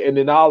dead, and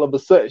then all of a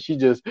sudden she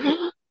just,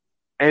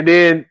 and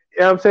then, you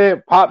know what I'm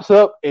saying, pops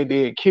up and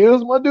then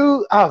kills my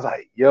dude. I was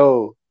like,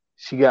 yo,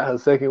 she got her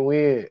second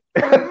win.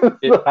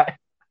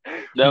 That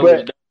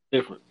was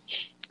different.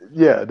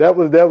 Yeah, that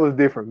was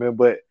different, man.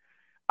 But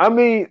I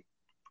mean,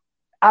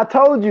 I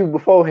told you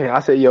beforehand,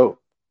 I said, yo,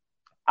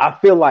 I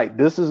feel like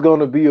this is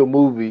gonna be a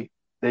movie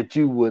that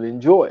you would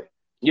enjoy.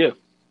 Yeah.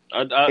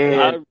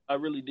 I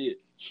really did.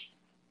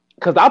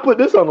 Because I put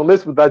this on the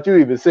list without you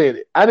even saying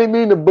it. I didn't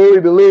mean to bully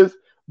the list,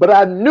 but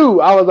I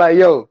knew. I was like,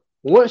 yo,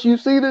 once you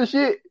see this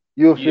shit,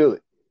 you'll feel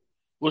it.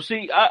 Well,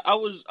 see, I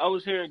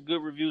was hearing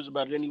good reviews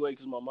about it anyway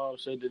because my mom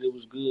said that it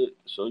was good.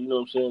 So you know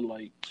what I'm saying,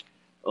 like,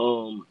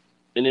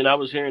 and then I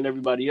was hearing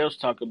everybody else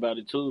talk about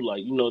it too.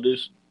 Like, you know,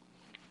 this.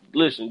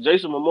 Listen,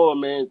 Jason Momoa,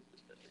 man,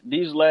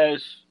 these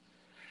last,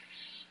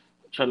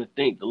 I'm trying to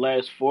think, the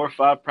last 4 or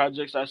 5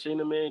 projects I seen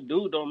him in,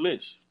 dude, don't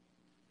miss.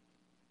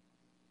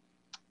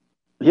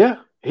 Yeah,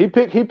 he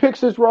picks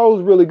his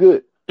roles really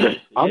good.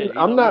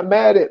 I'm not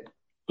mad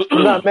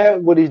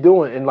at what he's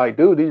doing. And like,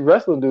 dude, these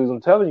wrestling dudes,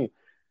 I'm telling you,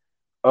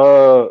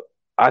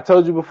 I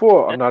told you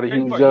before, I'm not a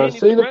huge John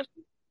Cena.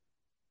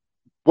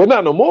 Well,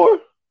 not no more.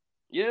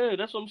 Yeah,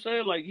 that's what I'm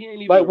saying. Like, he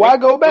ain't even like, why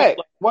go back?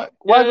 Why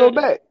go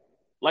back?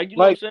 Like, you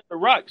know what I'm saying? The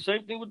Rock,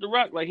 same thing with The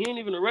Rock. Like, he ain't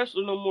even a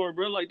wrestler no more,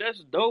 bro. Like,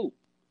 that's dope.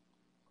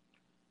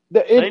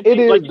 It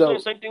is like you dope.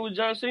 said, same thing with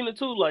John Cena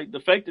too. Like,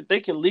 the fact that they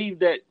can leave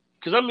that,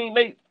 because I mean,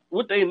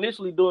 what they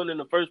initially doing in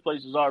the first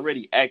place is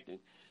already acting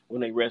when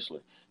they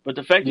wrestling. But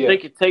the fact that they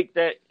could take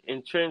that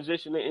and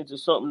transition it into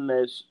something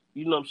that's,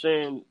 you know what I'm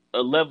saying,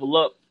 a level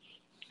up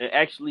and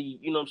actually,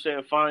 you know what I'm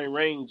saying, find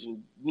range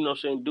and, you know what I'm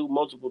saying, do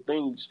multiple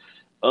things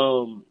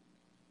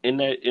in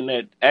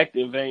that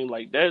acting vein,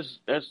 like that's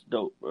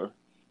dope, bro.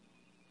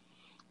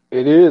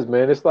 It is,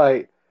 man. It's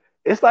like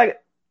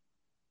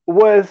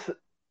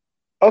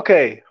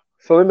okay.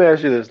 So let me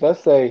ask you this.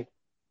 Let's say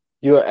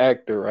you're an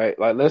actor, right?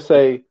 Like, let's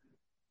say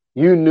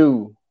you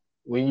knew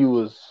when you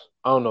was,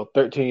 I don't know,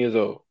 13 years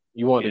old,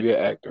 you wanted to be an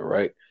actor,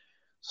 right?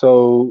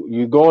 So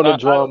you go into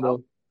drama.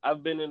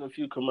 I've been in a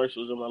few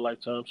commercials in my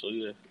lifetime, so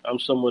yeah, I'm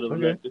somewhat of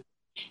an actor.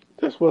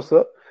 That's what's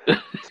up.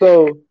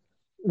 So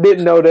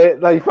didn't know that.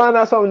 Like, you find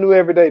out something new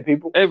every day,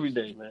 people. Every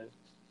day, man.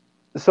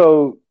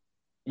 So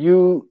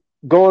you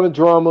go into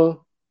drama,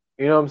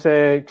 you know what I'm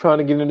saying, trying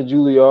to get into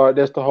Juilliard,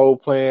 that's the whole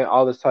plan,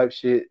 all this type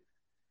shit.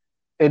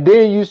 And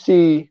then you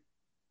see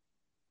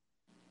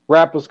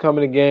rappers come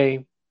in the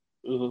game.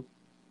 Mm-hmm.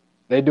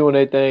 They doing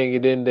their thing,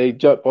 and then they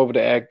jump over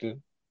to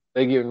acting.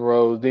 They getting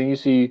roles. Then you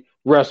see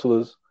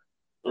wrestlers.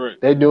 Right.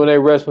 They doing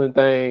their wrestling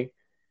thing,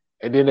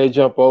 and then they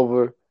jump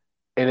over,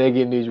 and they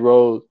getting these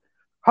roles.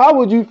 How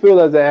would you feel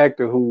as an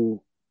actor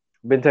who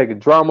been taking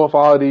drama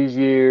for all these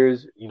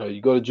years? You know,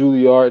 you go to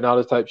Juilliard and all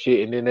this type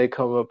shit, and then they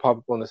come up, pop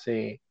up on the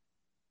scene,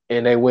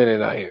 and they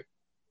winning out here.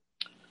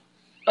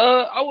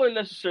 I wouldn't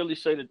necessarily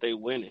say that they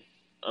winning.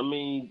 I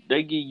mean,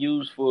 they get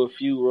used for a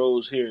few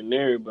roles here and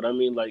there, but I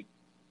mean, like,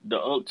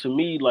 to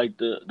me, like,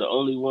 the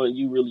only one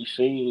you really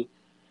seen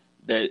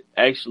that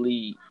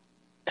actually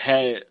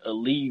had a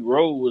lead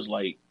role was,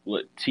 like,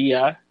 what,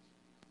 T.I.?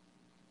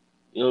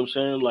 You know what I'm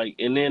saying? Like,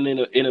 and then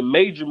in a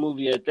major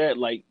movie at that,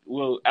 like,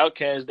 well,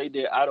 Outkast, they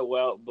did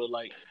Idlewild, but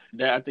like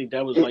that, I think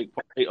that was like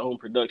part of their own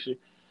production.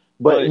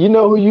 But you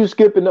know who you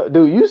skipping?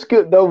 Dude, you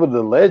skipped over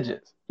the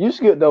legends. You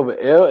skipped over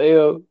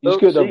LL. You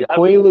skipped See, over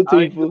Queen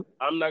Latifah.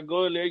 I'm not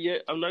going there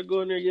yet. I'm not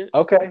going there yet.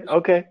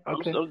 Okay.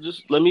 I'm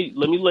just let me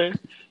land.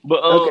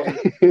 But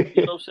Okay.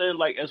 you know what I'm saying?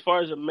 Like as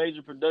far as a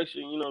major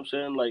production, you know what I'm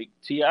saying? Like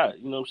T.I.,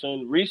 you know what I'm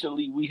saying?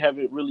 Recently we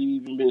haven't really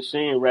even been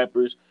seeing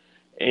rappers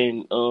and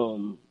you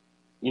know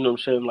what I'm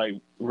saying,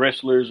 like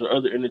wrestlers or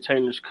other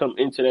entertainers come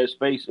into that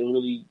space and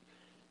really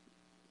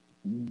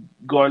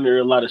garner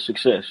a lot of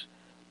success.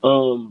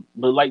 But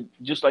like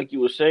just like you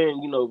were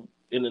saying, you know,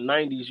 in the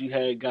 '90s you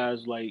had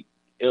guys like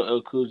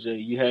LL Cool J,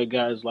 you had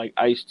guys like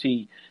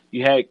Ice-T,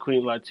 you had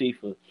Queen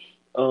Latifah.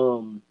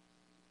 I'm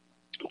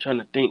trying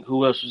to think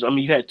who else was. I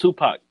mean, you had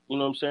Tupac. You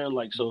know what I'm saying?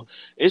 Like, so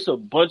it's a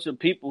bunch of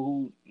people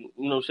who, you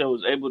know what I'm saying,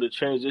 was able to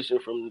transition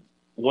from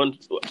one.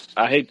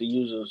 I hate to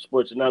use a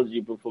sports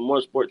analogy, but from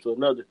one sport to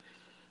another.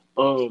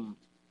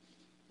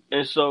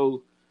 And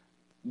so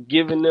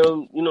giving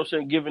them, you know what I'm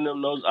saying, giving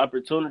them those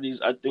opportunities,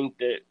 I think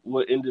that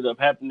what ended up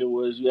happening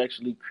was you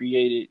actually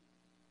created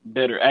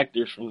better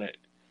actors from that.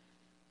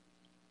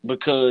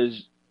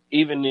 Because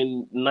even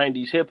in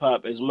 90s hip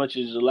hop, as much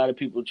as a lot of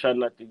people try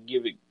not to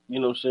give it, you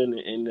know what I'm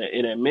saying,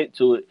 and admit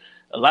to it,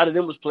 a lot of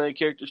them was playing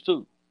characters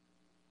too.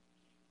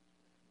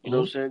 You know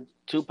what I'm saying?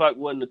 Tupac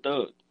wasn't a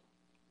thug,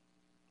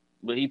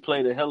 but he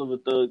played a hell of a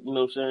thug, you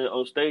know what I'm saying,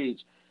 on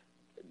stage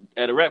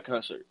at a rap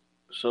concert.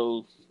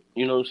 So,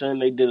 you know what I'm saying,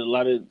 they did a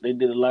lot of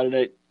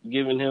that,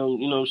 giving him,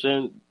 you know what I'm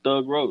saying,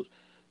 thug roles.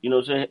 You know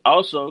what I'm saying?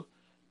 Also,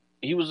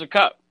 he was a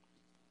cop.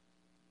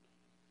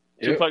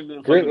 Yep. Tupac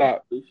didn't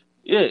Gridlock.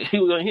 He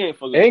ain't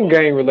fucking Ain't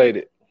gang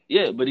related.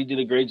 Yeah, but he did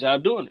a great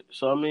job doing it.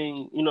 So I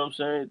mean, you know what I'm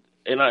saying?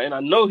 And I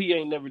know he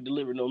ain't never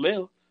delivered no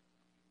mail.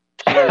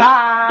 So, you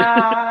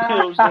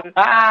know what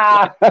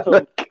I'm saying?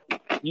 Like,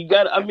 you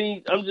got. I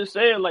mean, I'm just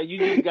saying, like, you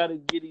just got to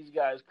give these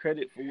guys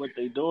credit for what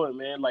they doing,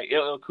 man. Like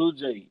LL Cool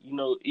J, you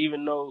know,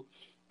 even though,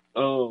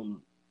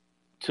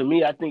 to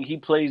me, I think he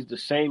plays the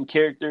same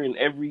character in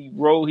every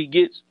role he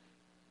gets.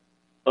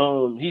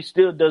 He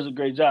still does a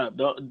great job.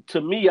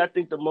 To me, I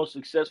think the most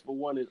successful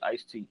one is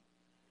Ice-T.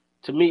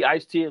 To me,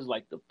 Ice-T is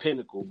like the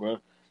pinnacle, bro.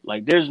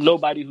 Like, there's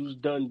nobody who's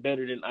done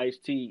better than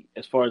Ice-T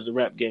as far as the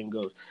rap game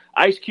goes.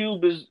 Ice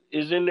Cube is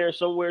in there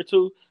somewhere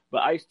too,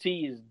 but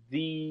Ice-T is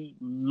the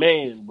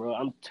man, bro.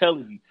 I'm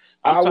telling you.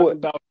 I'm talking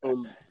about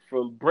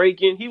from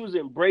Breaking. He was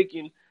in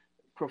Breaking,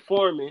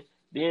 performing.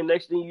 Then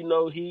next thing you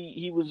know,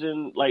 he was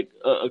in like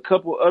a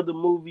couple other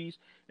movies,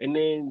 and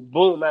then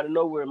boom, out of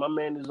nowhere, my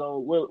man is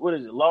on what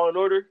is it, Law and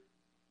Order?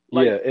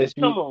 Like, yeah,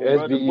 come on,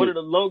 bro. One of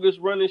the longest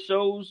running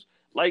shows.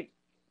 Like,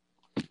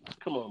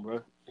 come on,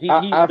 bro.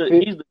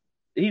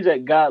 He's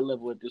at God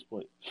level at this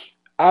point.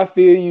 I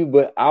feel you,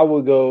 but I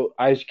would go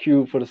Ice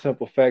Cube for the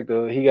simple fact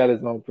that he got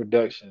his own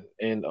production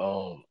and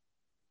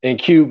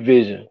Cube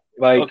Vision.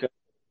 Like, okay.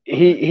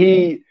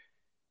 he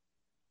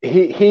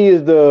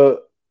is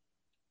the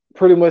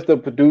pretty much the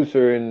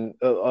producer and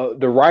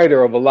the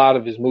writer of a lot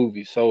of his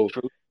movies. So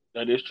true.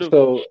 That is true.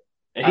 So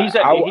and he's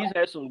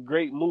had some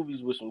great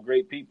movies with some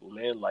great people,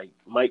 man, like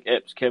Mike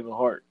Epps, Kevin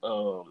Hart,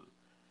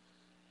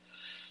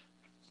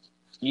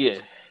 yeah,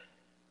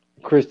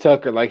 Chris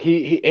Tucker. Like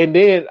he and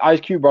then Ice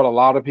Cube brought a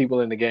lot of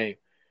people in the game.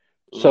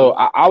 So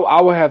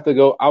I would have to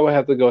go. I would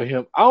have to go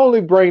him. I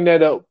only bring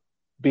that up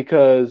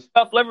because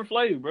Flavor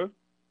Flav, bro.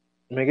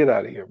 Man, get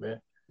out of here,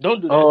 man.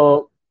 Don't do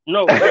that.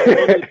 No,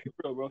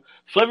 bro.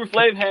 Flavor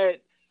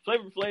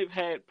Flav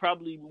had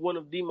probably one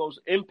of the most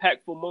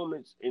impactful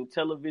moments in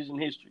television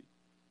history.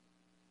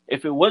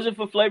 If it wasn't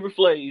for Flavor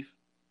Flav,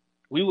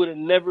 we would have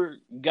never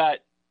got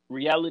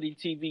reality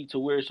TV to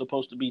where it's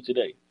supposed to be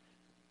today.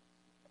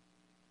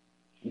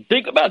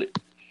 Think about it.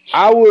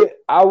 I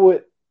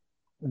would.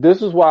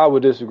 This is why I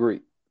would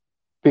disagree,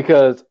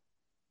 because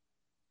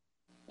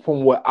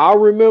from what I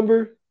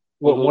remember,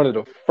 what one of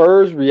the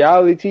first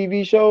reality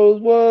TV shows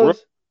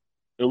was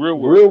The Real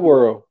World. Real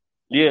World.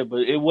 Yeah,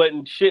 but it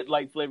wasn't shit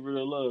like Flavor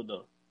of Love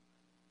though.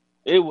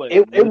 It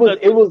wasn't. It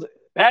was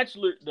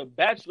Bachelor. The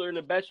Bachelor and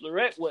the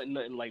Bachelorette wasn't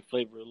nothing like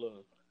Flavor of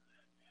Love.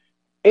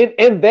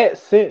 In that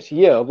sense,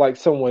 yeah, like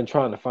someone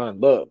trying to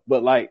find love.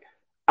 But like,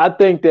 I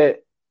think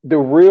that the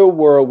Real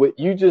World, with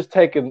you just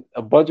taking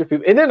a bunch of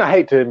people, and then I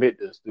hate to admit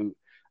this, dude,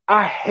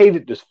 I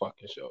hated this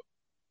fucking show.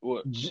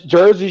 What?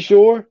 Jersey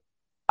Shore.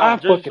 I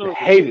fucking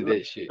hated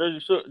that shit.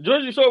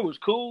 Jersey Shore was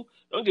cool.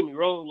 Don't get me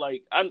wrong.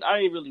 Like, I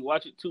ain't really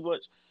watch it too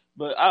much,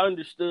 but I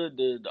understood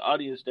the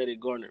audience that it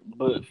garnered.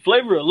 But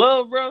Flavor of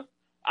Love, bro,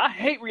 I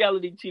hate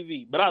reality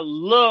TV, but I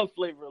love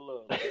Flavor of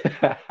Love.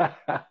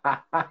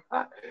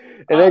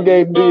 And that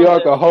gave New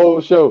York a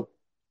whole show.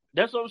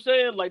 That's what I'm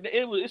saying. Like,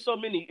 it was so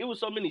many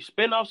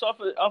spinoffs off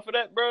of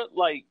that, bro.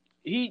 Like,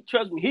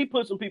 trust me, he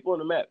put some people on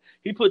the map.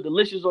 He put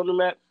Delicious on the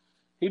map.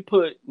 He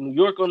put New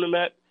York on the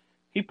map.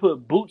 He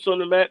put Boots on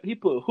the map. He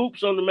put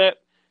Hoops on the map.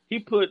 He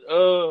put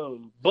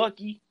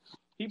Bucky.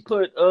 He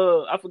put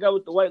I forgot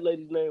what the white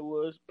lady's name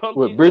was.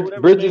 Pumpkin.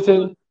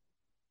 Bridgerton.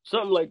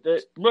 Something like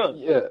that, bro.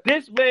 Yeah.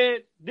 This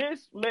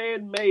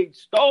man made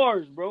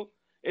stars, bro.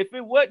 If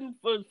it wasn't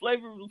for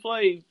Flavor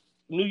Flav,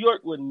 New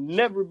York would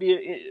never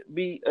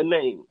be a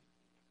name,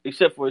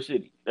 except for a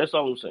city. That's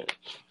all I'm saying.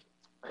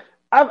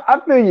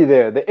 I feel you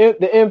there.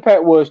 The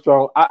impact was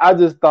strong. I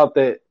just thought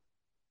that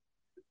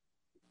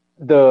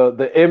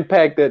the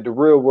impact that the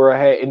real world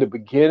had in the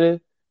beginning,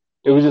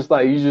 it was just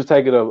like you just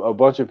taking a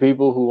bunch of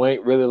people who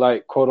ain't really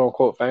like quote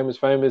unquote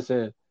famous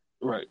and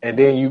Right. and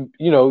then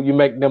you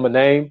make them a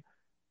name.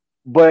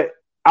 But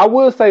I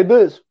will say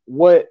this: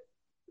 what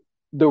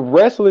the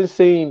wrestling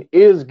scene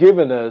is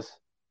giving us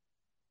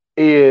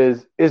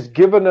is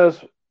giving us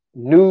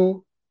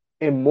new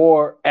and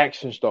more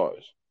action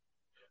stars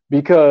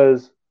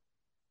because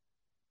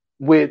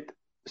with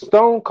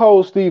Stone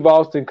Cold Steve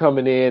Austin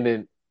coming in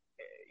and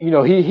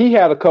he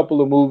had a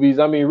couple of movies.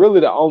 I mean, really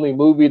the only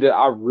movie that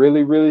I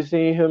really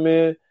seen him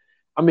in.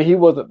 I mean, he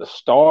wasn't the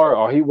star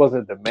or he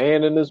wasn't the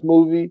man in this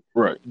movie.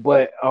 Right.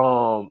 But he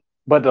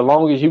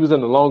was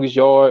in The Longest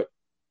Yard.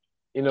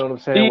 You know what I'm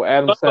saying? With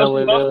Adam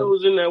Sandler. Steve Austin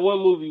was in that one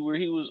movie where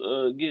he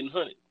was getting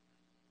hunted.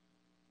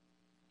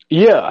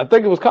 Yeah, I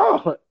think it was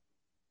called Hunt.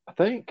 I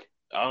think.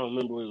 I don't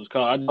remember what it was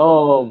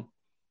called.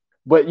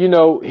 But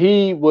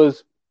he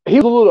was a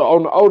little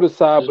on the older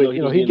side, but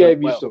he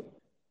gave you some.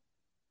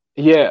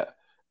 Yeah,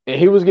 and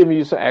he was giving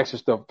you some action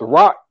stuff. The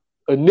Rock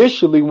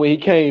initially when he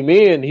came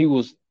in, he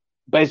was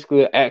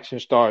basically an action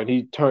star, and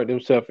he turned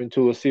himself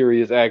into a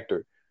serious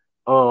actor.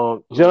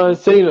 John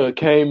Cena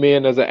came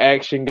in as an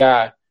action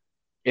guy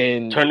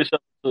and turned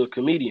himself into a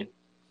comedian.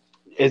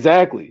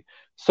 Exactly.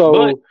 So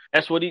but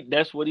that's what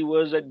he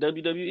was at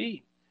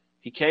WWE.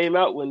 He came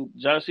out when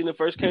John Cena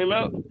first came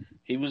out.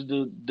 He was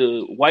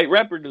the white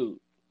rapper dude.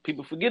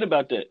 People forget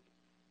about that.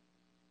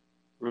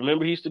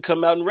 Remember, he used to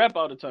come out and rap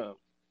all the time.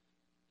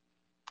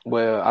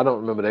 Well, I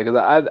don't remember that because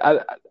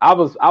I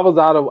was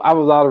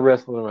out of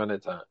wrestling around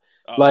that time.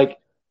 Like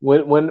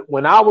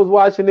when I was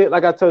watching it,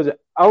 like I told you,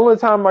 the only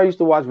time I used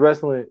to watch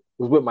wrestling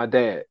was with my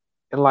dad,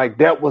 and like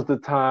that was the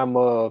time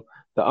of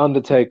The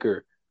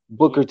Undertaker,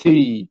 Booker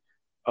T,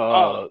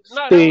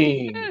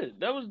 Sting.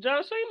 That was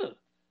John Cena.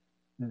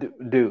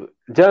 Dude,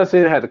 John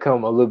Cena had to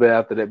come a little bit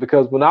after that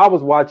because when I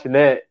was watching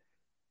that,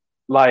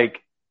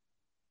 like,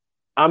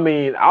 I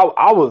mean,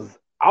 I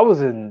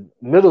was in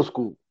middle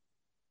school.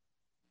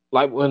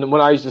 Like when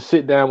I used to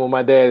sit down with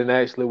my dad and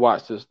actually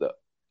watch this stuff.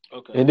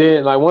 Okay. And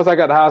then like once I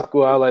got to high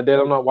school, I was like, Dad,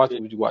 I'm not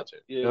watching what you watching.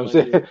 Yeah, you know what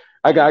I'm saying?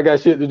 I got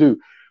shit to do.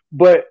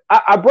 But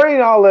I bring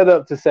all that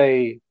up to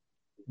say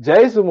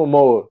Jason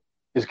Momoa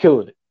is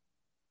killing it.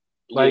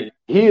 Like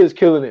he is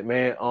killing it,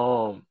 man.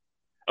 I'm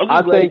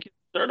just glad he kept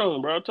the shirt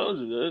on, bro. I told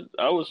you that.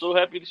 I was so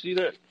happy to see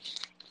that.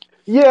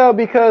 Yeah,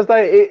 because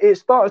like it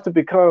starts to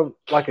become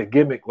like a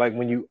gimmick, like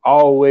when you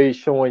always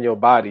showing your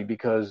body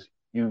because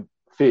you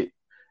fit.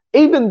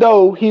 Even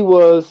though he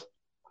was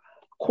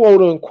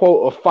quote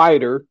unquote a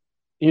fighter,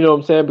 you know what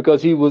I'm saying?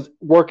 Because he was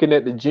working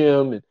at the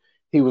gym and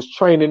he was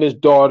training his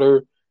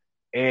daughter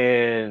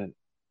and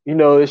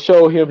it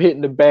showed him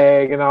hitting the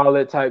bag and all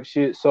that type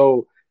shit.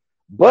 So,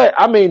 but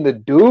I mean, the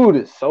dude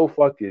is so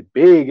fucking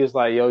big. It's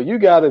like, yo, you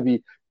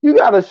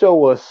gotta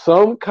show us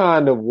some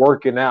kind of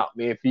working out,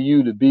 man, for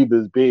you to be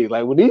this big.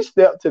 Like when he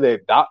stepped to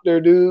that doctor,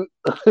 dude.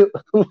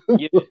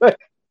 Yeah.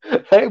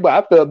 Hey, but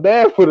I felt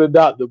bad for the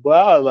doctor, but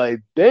I was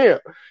like, damn,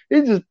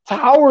 he just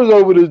towers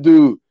over this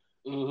dude.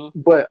 Mm-hmm.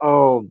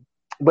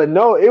 But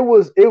no, it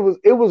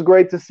was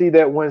great to see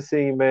that one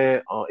scene,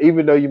 man.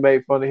 Even though you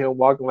made fun of him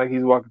walking like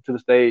he's walking to the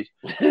stage,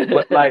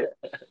 but like,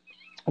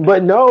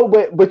 but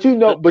you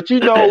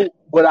know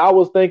what I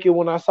was thinking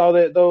when I saw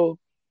that though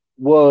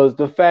was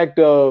the fact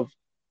of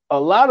a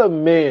lot of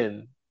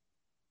men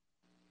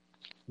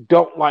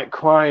don't like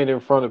crying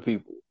in front of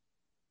people.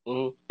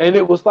 Mm-hmm. And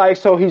it was like,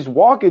 so he's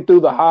walking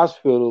through the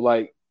hospital,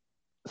 like,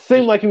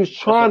 seemed like he was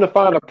trying to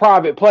find a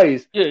private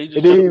place. Yeah, he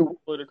just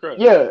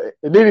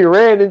and then he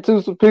ran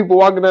into some people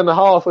walking down the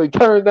hall, so he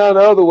turned down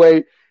the other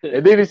way,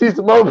 and then he sees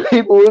some more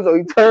people, so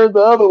he turns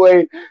the other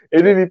way,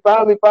 and then he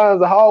finally finds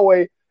the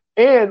hallway.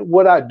 And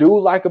what I do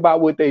like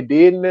about what they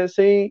did in that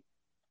scene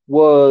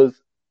was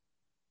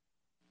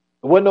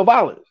there wasn't no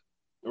violence.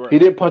 Right. He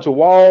didn't punch a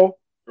wall.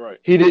 Right.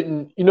 He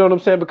didn't, you know what I'm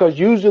saying? Because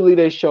usually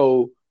they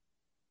show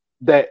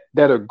that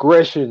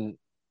aggression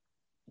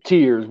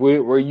tears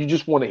where you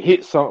just want to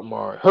hit something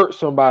or hurt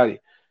somebody.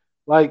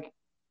 Like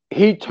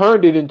he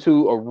turned it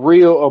into a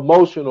real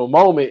emotional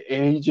moment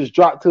and he just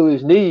dropped to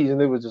his knees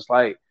and it was just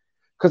like,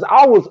 cause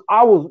I was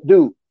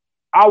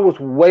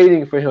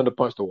waiting for him to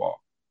punch the wall.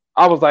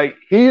 I was like,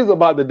 he's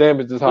about to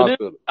damage this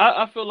hospital.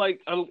 I feel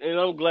like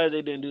I'm glad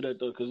they didn't do that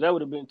though, cause that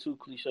would have been too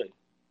cliche.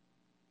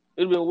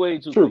 It'd been way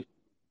too cliche.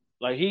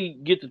 Like he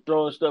get to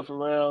throwing stuff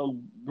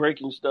around,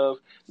 breaking stuff.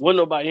 Wasn't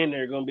nobody in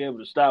there gonna be able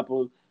to stop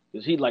him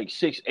because he like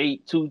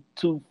 6'8",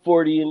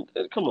 240, and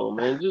come on,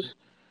 man, just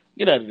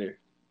get out of there.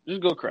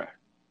 Just go cry.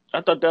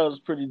 I thought that was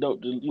pretty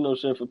dope.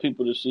 To, for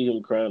people to see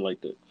him crying like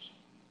that.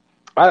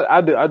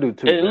 I do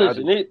too. And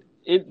listen,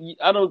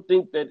 I don't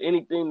think that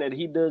anything that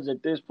he does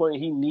at this point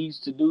he needs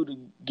to do to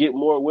get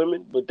more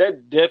women, but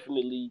that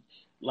definitely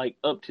like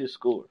upped his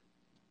score.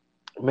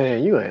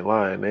 Man, you ain't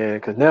lying, man.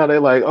 Because now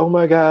they're like, oh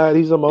my God,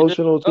 he's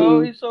emotional too.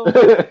 Oh, he's so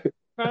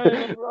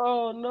crying.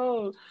 Oh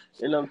no!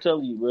 And I'm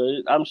telling you,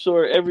 bro, I'm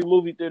sure every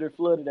movie theater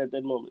flooded at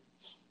that moment.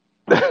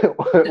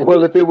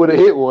 Well, if it would have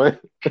hit one.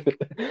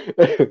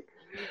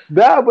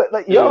 Nah, but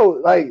like, yo,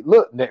 like,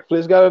 look,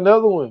 Netflix got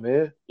another one,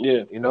 man.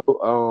 Yeah. You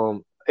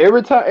know,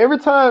 every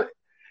time,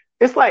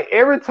 it's like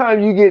every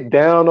time you get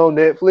down on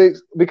Netflix,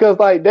 because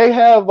like they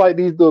have like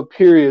these little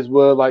periods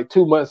where like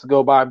 2 months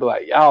go by and be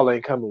like, y'all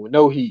ain't coming with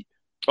no heat.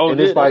 Oh, and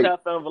yeah, it's that's like, how I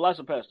found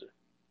Velocipaster.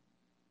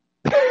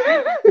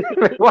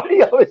 why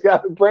you always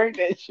gotta bring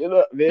that shit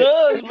up, man?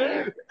 Does,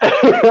 man.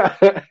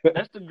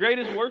 That's the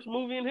greatest, worst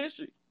movie in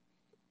history.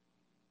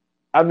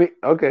 I mean,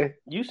 okay.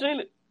 You seen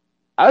it?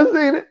 I've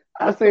seen it.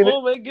 I've seen Come it.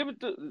 on, man, give it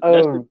to.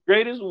 That's the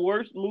greatest,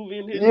 worst movie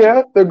in history.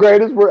 Yeah, the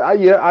greatest word.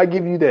 I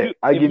give you that.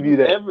 I give you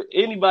that.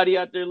 Anybody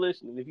out there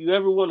listening, if you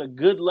ever want a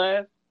good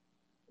laugh,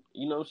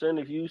 you know what I'm saying?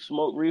 If you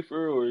smoke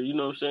reefer or, you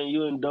know what I'm saying,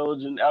 you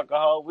indulge in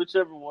alcohol,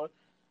 whichever one,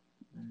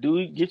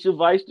 get your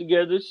vice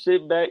together,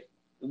 sit back,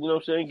 you know what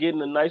I'm saying, get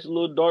in a nice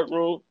little dark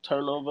room,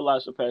 turn on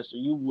Velocipaster.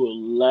 You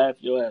will laugh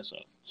your ass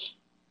off.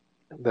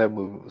 That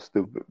movie was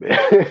stupid,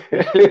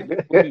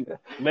 man.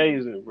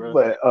 Amazing, bro.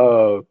 But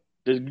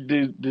the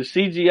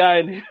CGI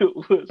in it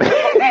was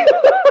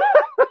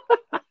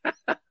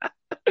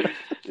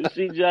the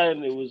CGI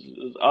in it was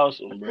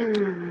awesome,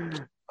 bro.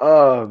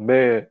 Oh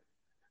man.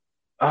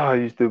 Oh,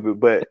 you stupid.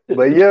 But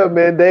yeah,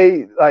 man,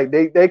 they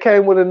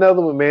came with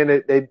another one,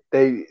 man. They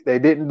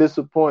didn't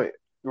disappoint.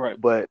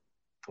 Right. But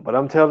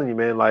I'm telling you,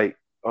 man, like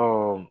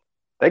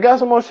they got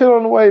some more shit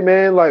on the way,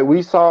 man. Like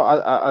we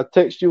saw, I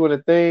text you in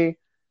a thing.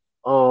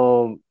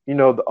 You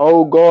know, the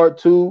Old Guard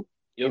 2.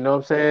 Yep. You know what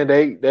I'm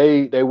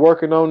saying? They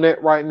working on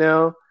that right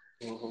now.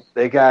 Mm-hmm.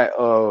 They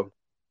got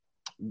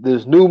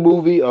this new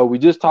movie. We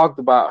just talked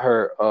about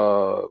her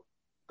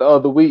the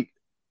other week.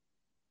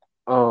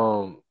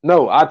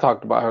 No, I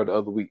talked about her the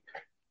other week.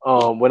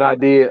 When I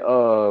did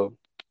All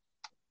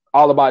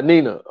About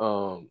Nina.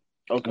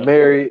 Okay.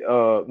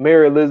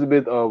 Mary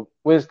Elizabeth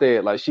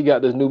Winstead, like she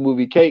got this new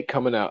movie Cake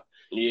coming out.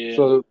 Yeah.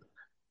 So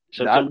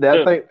I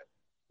think,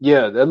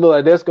 yeah, that look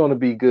like that's gonna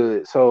be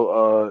good.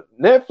 So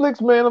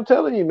Netflix, man, I'm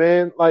telling you,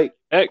 man, like,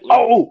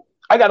 oh,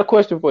 I got a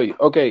question for you.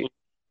 Okay,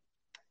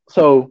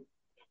 so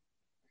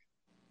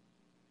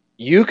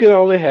you can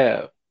only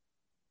have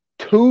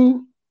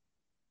 2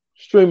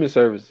 streaming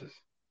services.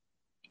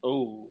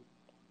 Oh,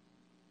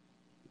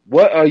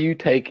 what are you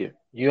taking?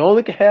 You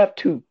only can have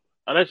 2.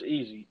 Oh, that's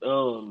easy.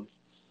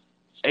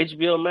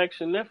 HBO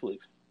Max and Netflix.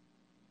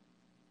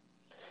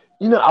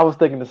 You know, I was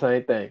thinking the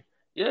same thing.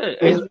 Yeah,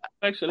 HBO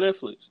Max and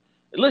Netflix.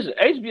 Listen,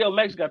 HBO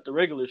Max got the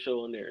regular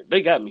show on there.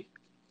 They got me.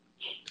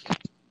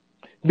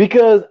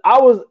 Because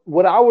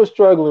what I was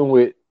struggling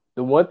with,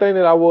 the one thing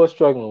that I was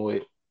struggling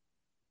with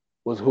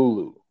was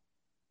Hulu.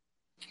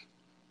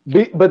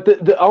 But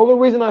the only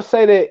reason I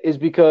say that is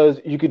because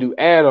you could do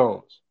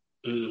add-ons.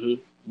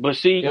 Mm-hmm. But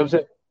see, you know what I'm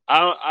saying?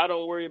 I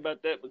don't worry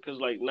about that because,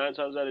 like, 9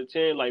 times out of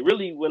 10, like,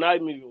 really, when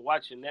I'm even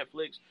watching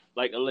Netflix,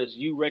 like, unless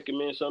you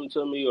recommend something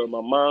to me or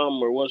my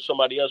mom or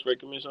somebody else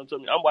recommend something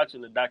to me, I'm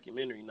watching a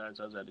documentary 9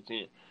 times out of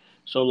 10.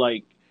 So,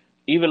 like,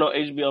 even on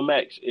HBO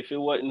Max, if it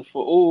wasn't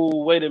for,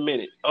 oh, wait a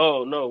minute.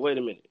 Oh, no, wait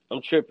a minute.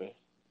 I'm tripping.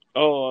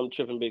 Oh, I'm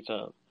tripping big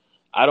time.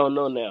 I don't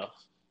know now.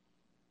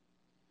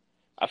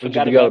 I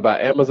forgot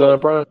about Amazon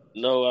Prime?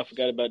 No, I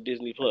forgot about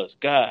Disney Plus.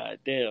 God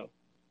damn.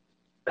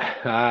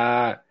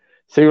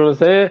 See what I'm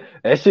saying?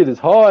 That shit is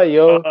hard,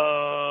 yo.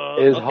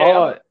 It's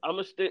hard. I'm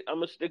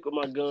gonna stick with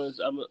my guns.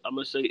 I'm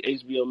gonna say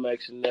HBO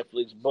Max and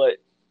Netflix. But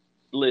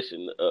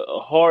listen, a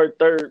hard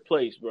third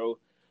place, bro,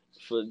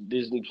 for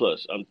Disney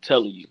Plus. I'm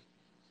telling you.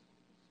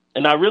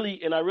 And I really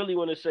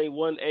want to say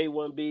 1A,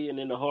 1B, and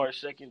then a hard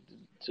second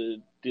to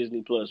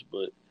Disney Plus.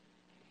 But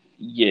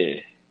yeah,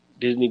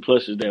 Disney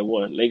Plus is that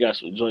one. They got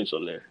some joints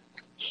on there.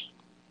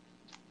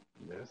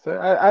 So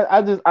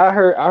I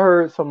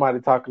heard somebody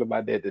talking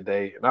about that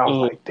today, and I was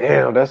like,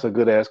 damn, that's a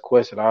good ass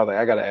question. I was like,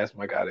 I gotta ask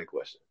my guy that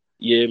question.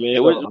 Yeah, man.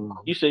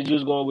 So, you said you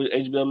was going with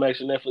HBO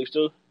Max and Netflix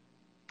too?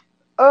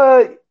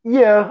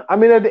 Yeah. I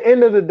mean, at the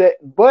end of the day,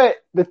 but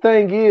the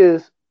thing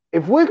is,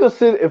 if we're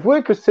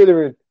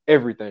considering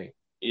everything,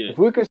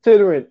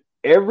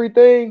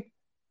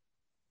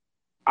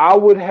 I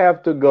would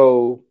have to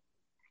go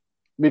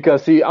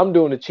because see, I'm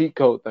doing the cheat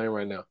code thing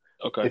right now.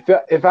 Okay.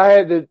 If I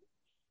had to.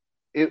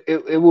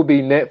 It will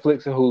be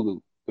Netflix and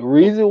Hulu. The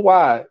reason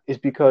why is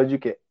because you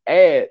can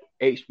add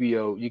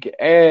HBO, you can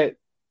add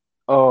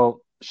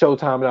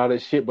Showtime and all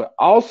that shit, but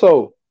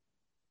also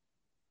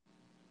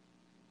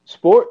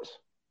sports.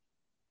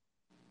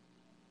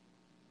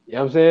 You know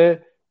what I'm saying?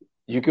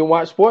 You can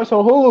watch sports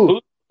on Hulu.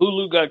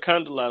 Hulu got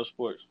kind of live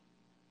sports.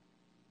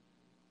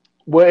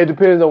 Well, it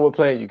depends on what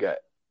plan you got.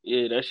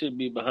 Yeah, that should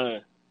be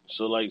behind.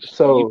 So, like,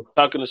 you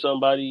talking to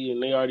somebody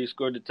and they already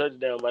scored the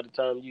touchdown by the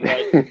time you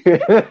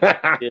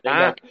got they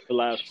got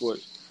live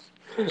sports.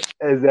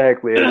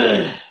 Exactly.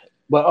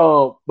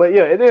 But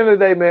yeah, at the end of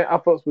the day, man, I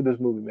fucks with this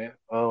movie, man.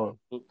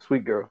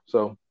 Sweet girl.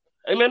 So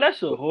Hey man,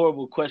 that's a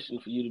horrible question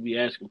for you to be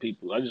asking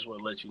people. I just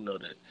want to let you know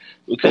that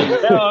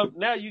because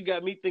now you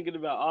got me thinking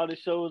about all the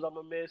shows I'm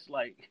gonna miss.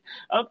 Like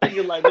I'm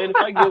thinking like, man, if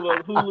I give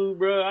up Hulu,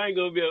 bro, I ain't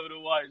gonna be able to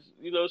watch.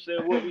 You know what I'm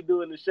saying? What We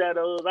Do in the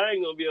Shadows. I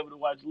ain't gonna be able to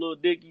watch Lil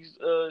Dicky's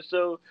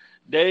show,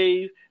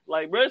 Dave.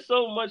 Like, bro,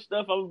 so much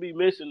stuff I'm gonna be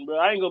missing, bro.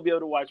 I ain't gonna be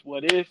able to watch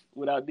What If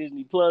without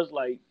Disney Plus.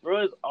 Like,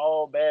 bro, it's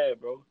all bad,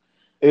 bro.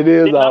 It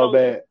is Then I all don't.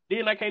 bad.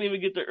 Then I can't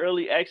even get the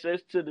early access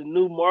to the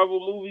new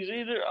Marvel movies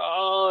either.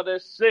 Oh,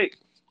 that's sick.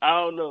 I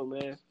don't know,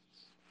 man.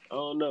 I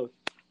don't know.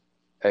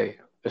 Hey,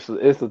 it's a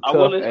I tough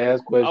wanna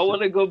ass I question.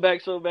 wanna go back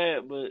so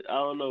bad, but I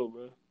don't know,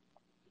 bro.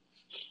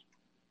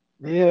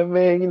 Yeah,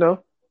 man.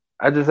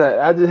 I just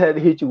had to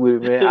hit you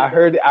with it, man. I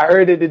heard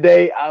it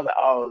today. I was like,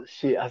 oh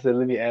shit. I said,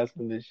 let me ask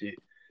him this shit.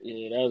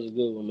 Yeah, that was a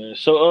good one, man.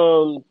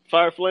 So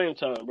Fire Flame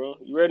time, bro.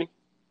 You ready?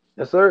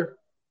 Yes, sir.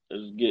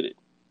 Let's get it.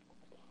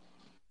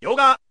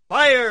 Yoga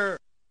fire.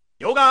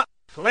 Yoga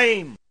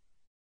flame.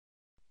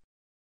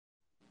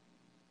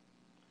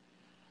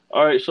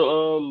 All right,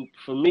 so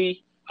for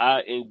me,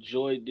 I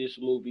enjoyed this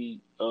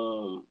movie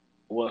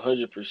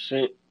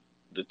 100%.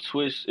 The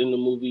twists in the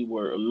movie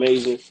were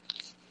amazing.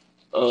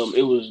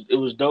 It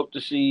was dope to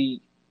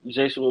see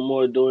Jason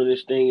Momoa doing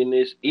this thing in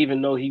this,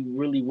 even though he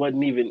really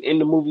wasn't even in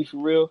the movie for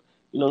real.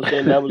 You know what I'm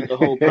saying? That was the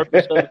whole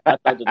purpose of it. I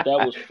thought that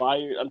was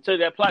fire. I'm telling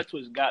you, that plot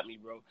twist got me,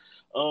 bro.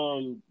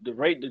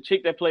 The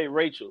chick that played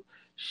Rachel,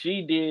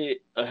 she did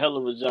a hell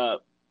of a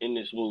job in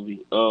this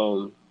movie.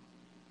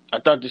 I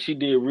thought that she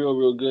did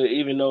real good,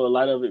 even though a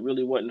lot of it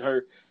really wasn't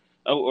her,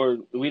 or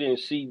we didn't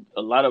see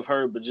a lot of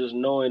her. But just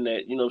knowing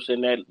that, you know what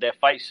I'm saying, that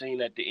fight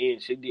scene at the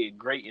end, she did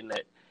great in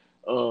that.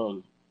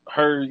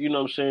 Her, you know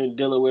what I'm saying,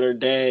 dealing with her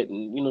dad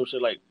and, you know what I'm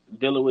saying, like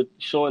dealing with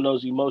showing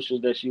those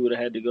emotions that she would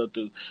have had to go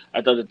through.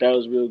 I thought that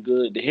was real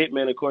good. The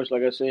Hitman, of course,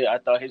 like I said, I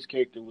thought his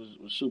character was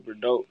super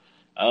dope.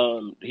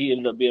 He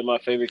ended up being my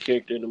favorite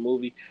character in the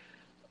movie.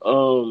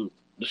 The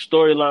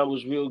storyline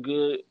was real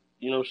good.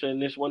 You know what I'm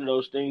saying? It's one of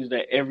those things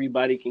that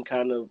everybody can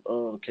kind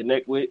of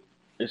connect with.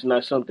 It's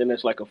not something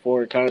that's like a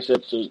foreign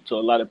concept to a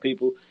lot of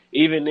people.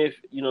 Even if,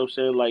 you know what I'm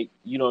saying, like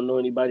you don't know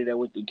anybody that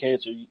went through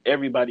cancer,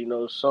 everybody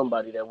knows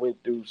somebody that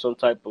went through some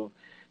type of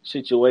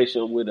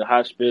situation with a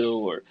hospital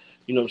or,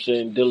 you know what I'm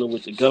saying, dealing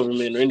with the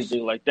government or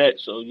anything like that.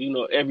 So, you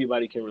know,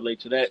 everybody can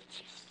relate to that.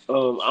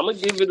 I'm gonna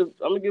give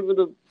it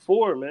a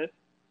 4, man.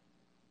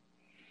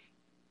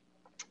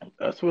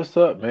 That's what's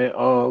up, man.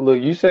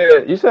 Look, you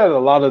said a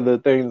lot of the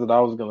things that I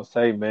was gonna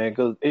say, man,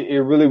 because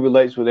it really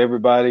relates with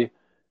everybody.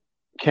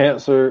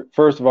 Cancer,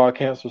 first of all,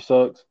 cancer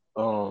sucks.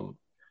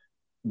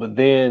 But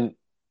then,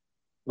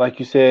 like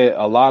you said,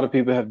 a lot of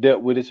people have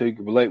dealt with it, so you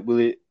can relate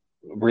with it.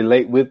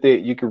 Relate with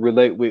it. You can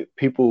relate with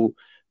people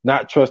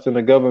not trusting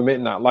the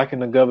government, not liking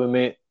the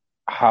government,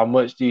 how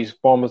much these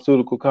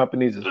pharmaceutical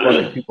companies is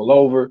fucking people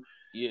over.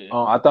 Yeah.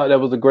 I thought that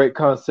was a great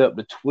concept.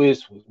 The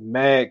twist was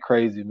mad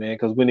crazy, man.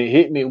 Because when it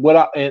hit me, what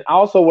I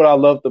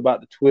loved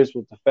about the twist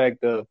was the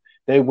fact of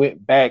they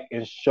went back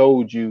and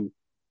showed you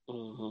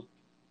Mm-hmm.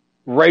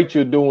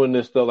 Rachel doing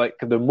this stuff. Like,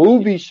 'cause the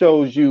movie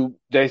shows you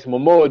Jason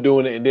Momoa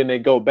doing it, and then they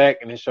go back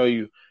and they show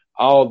you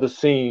all the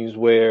scenes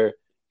where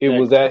it That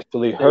was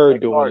actually that, her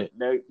that car doing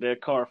it.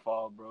 that car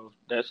fall, bro.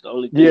 That's the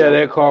only thing Yeah, I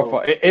that car was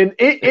fall, and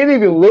it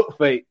even looked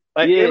fake.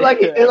 Like yeah, it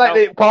like how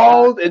they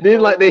paused and then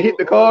like they hit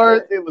slow the all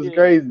cars. that. It was Yeah.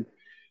 crazy.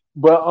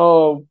 But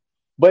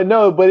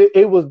no, but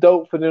it was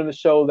dope for them to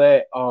show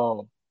that.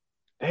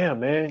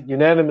 Damn, man,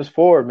 unanimous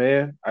 4,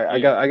 man.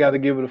 Yeah. I got to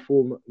give it a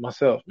 4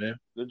 myself, man.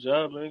 Good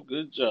job, man.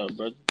 Good job,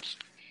 brother.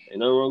 Ain't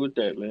nothing wrong with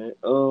that, man.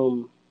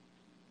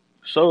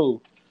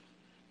 So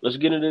let's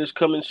get into this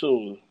coming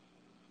soon.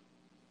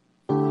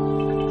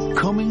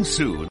 Coming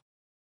soon.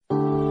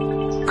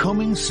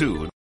 Coming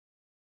soon.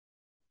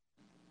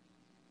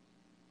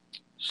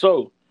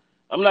 So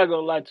I'm not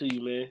gonna lie to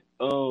you, man.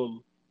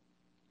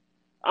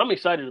 I'm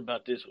excited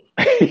about this one.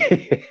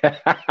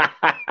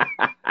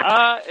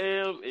 I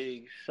am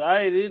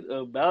excited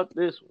about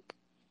this one.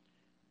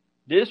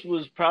 This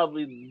was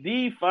probably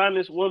the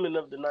finest woman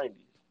of the 90s.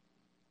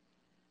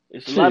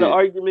 It's a lot of Shit.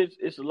 arguments.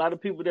 It's a lot of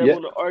people that Yeah.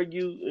 want to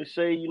argue and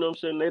say, you know what I'm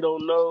saying, they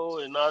don't know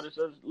and all this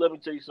other. Let me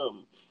tell you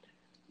something.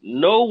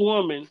 No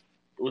woman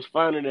was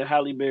finer than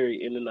Halle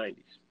Berry in the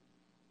 90s.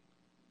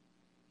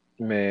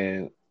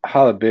 Man,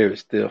 Halle Berry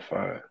is still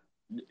fine.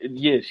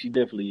 Yes, she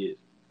definitely is.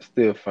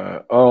 Still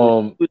fine.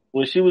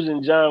 When she was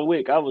in John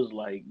Wick, I was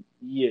like,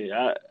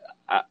 yeah,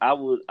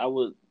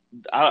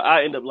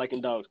 I end up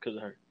liking dogs because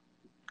of her.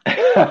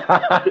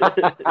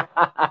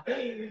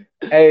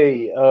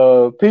 Hey,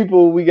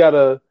 people, we got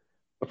a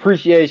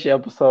appreciation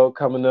episode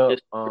coming up. Yes.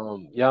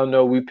 Y'all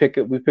know we pick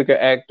an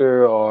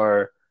actor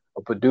or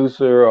a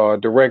producer or a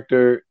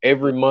director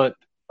every month.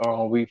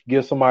 We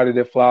give somebody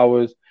their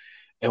flowers,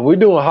 and we're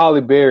doing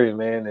Halle Berry,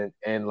 man.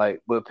 And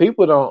like, but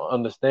people don't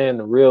understand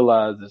and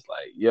realize it's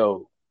like,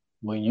 yo,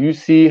 when you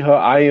see her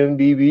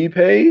IMDb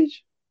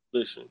page,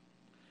 Listen,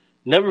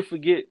 never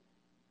forget,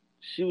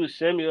 she was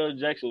Samuel L.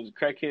 Jackson's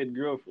crackhead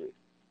girlfriend.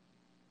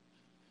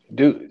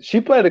 dude,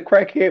 she played a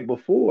crackhead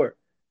before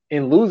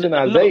in Losing No,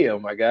 Isaiah,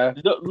 my guy.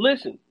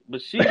 listen,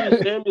 But she was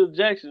Samuel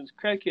Jackson's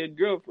crackhead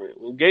girlfriend.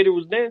 When Gator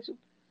was dancing,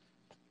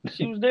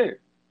 she was there.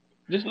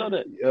 Just know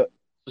that. Yeah.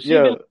 So she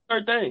been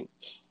her thing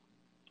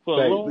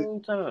for a Like,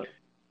 long time.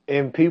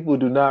 And people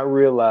do not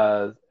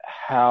realize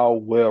how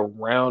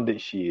well-rounded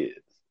she is.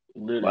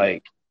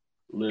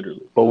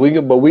 Literally. But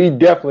we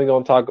definitely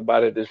gonna talk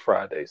about it this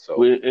Friday.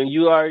 So and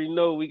you already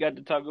know we got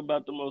to talk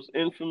about the most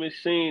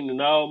infamous scene in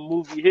all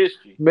movie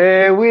history.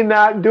 Man, we're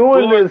not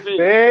doing this,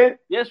 man.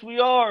 Yes, we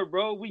are,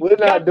 bro. We're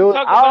not doing.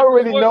 I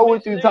already know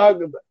what you're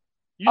talking about.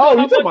 You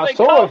talking about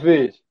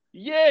swordfish?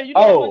 Yeah, you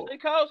know how much they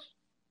cost?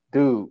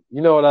 Dude,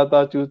 you know what I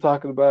thought you were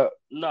talking about?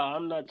 No,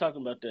 I'm not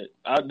talking about that.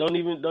 I don't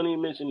even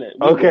mention that.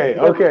 Okay.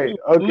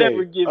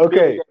 Never give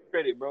Billy that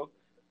credit, bro.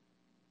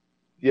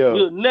 Yo,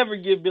 we'll never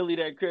give Billy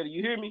that credit.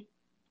 You hear me?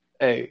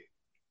 Hey,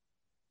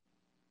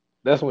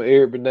 that's when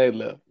Eric Benet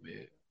left,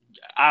 man.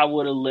 I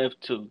would have left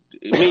too.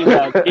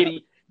 Meanwhile,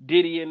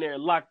 Diddy in there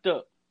locked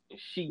up, and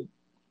she,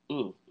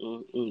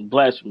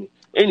 blasphemy.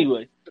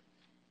 Anyway,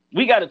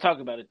 we got to talk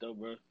about it though,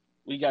 bro.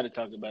 We got to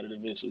talk about it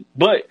eventually.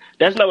 But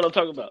that's not what I'm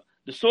talking about.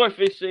 The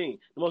swordfish scene,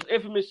 the most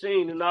infamous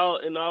scene in all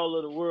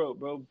of the world,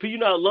 bro. You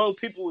know how long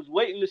people was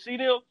waiting to see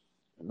them,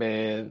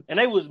 man, and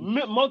they was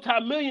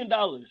multi-million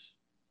dollars.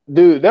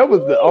 Dude, that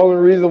was the only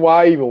reason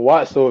why I even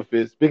watched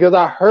Swordfish, because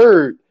I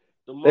heard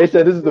they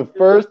said this is the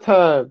first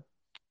time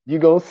you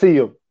gonna see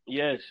them.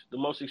 Yes, the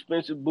most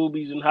expensive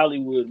boobies in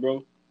Hollywood,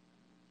 bro.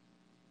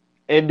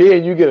 And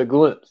then you get a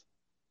glimpse.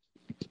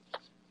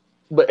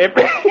 But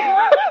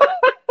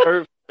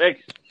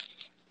perfect.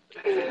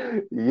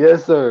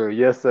 Yes,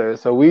 sir.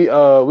 So we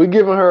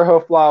giving her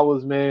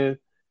flowers, man,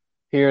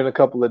 here in a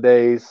couple of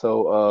days.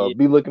 So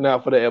be looking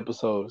out for the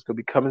episodes. It's gonna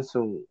be coming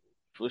soon.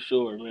 For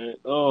sure, man.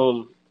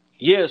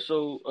 Yeah,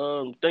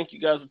 so thank you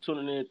guys for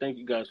tuning in. Thank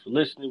you guys for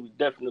listening. We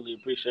definitely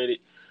appreciate it.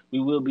 We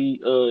will be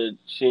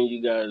seeing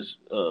you guys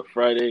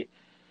Friday.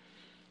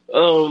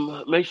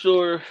 Make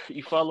sure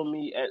you follow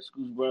me at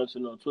Scoots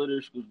Bronson on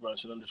Twitter,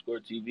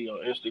 ScootsBronson_TV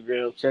on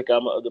Instagram. Check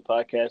out my other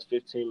podcast,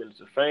 15 Minutes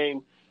of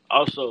Fame.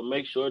 Also,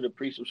 make sure to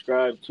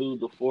pre-subscribe to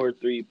the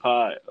 4-3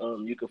 Pod.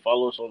 You can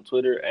follow us on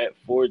Twitter at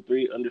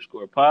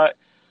 43_pod,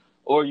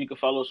 or you can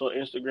follow us on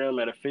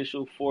Instagram at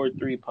official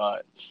 43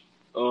 Pod.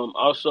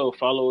 Also,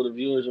 follow the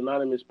Viewers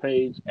Anonymous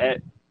page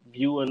at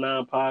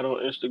View9Pod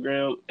on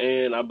Instagram,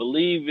 and I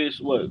believe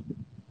it's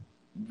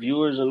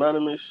Viewers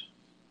Anonymous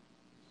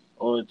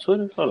on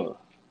Twitter. Hold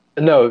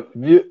on. No,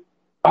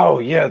 oh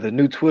yeah, the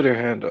new Twitter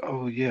handle.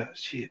 Oh yeah,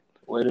 shit.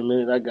 Wait a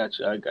minute, I got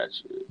you.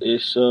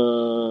 It's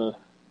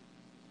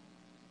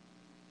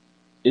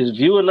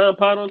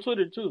View9Pod on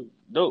Twitter too.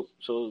 Dope.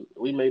 So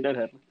we made that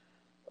happen.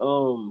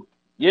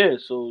 Yeah.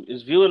 So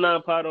it's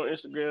View9Pod on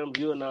Instagram,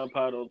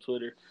 View9Pod on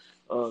Twitter.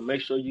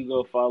 Make sure you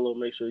go follow.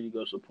 Make sure you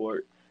go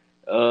support.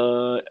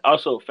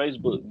 Also,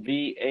 Facebook,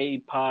 VA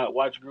Pod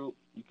Watch Group.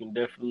 You can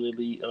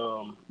definitely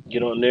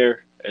get on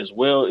there as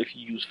well if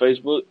you use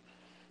Facebook.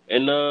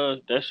 And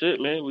that's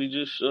it, man. We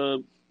just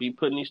be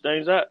putting these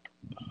things out.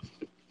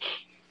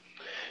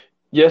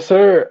 Yes,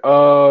 sir.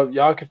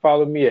 Y'all can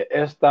follow me at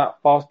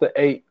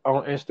s.foster8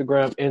 on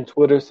Instagram and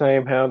Twitter.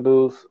 Same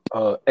handles.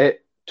 At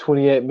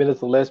 28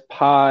 Minutes or Less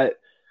Pod.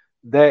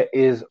 That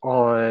is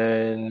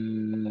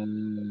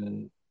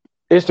on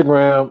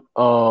Instagram,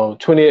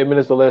 28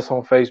 Minutes or Less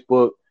on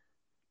Facebook.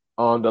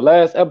 The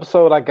last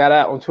episode I got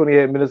out on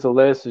 28 Minutes or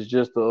Less is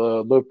just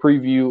a little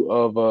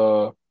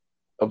preview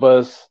of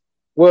us.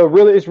 Well,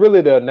 really, it's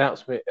really the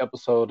announcement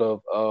episode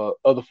of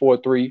the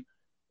 4-3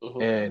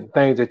 and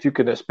things that you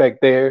can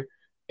expect there,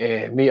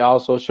 and me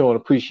also showing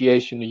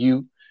appreciation to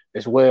you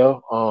as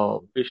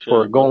well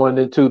for going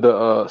into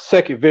the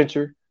second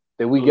venture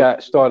that we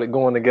got started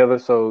going together.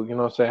 So, you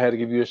know what I'm saying, I had to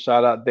give you a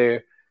shout out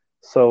there.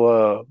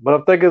 So, but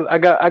I'm thinking I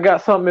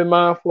got something in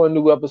mind for a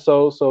new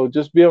episode. So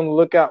just be on the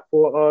lookout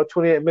for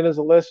 28 Minutes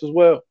or Less as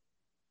well.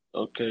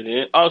 Okay,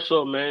 then.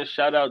 Also, man,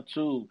 shout out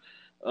to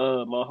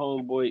my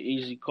homeboy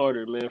Easy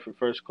Carter, man, for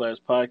First Class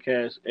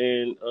Podcast,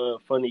 and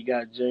Funny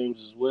Guy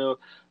James as well.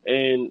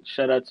 And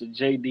shout out to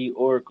JD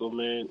Oracle,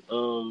 man,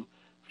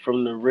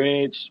 from the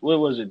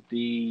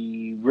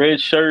the red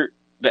shirt,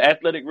 the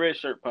athletic red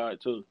shirt pod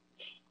too.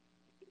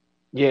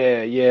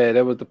 Yeah,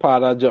 that was the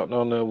pod I jumped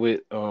on there with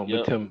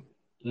him.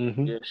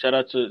 Mm-hmm. Yeah, shout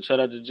out to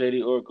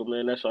JD Oracle,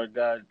 man. That's our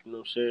guy. You know what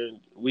I'm saying?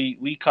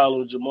 We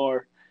call him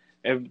Jamar.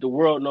 The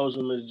world knows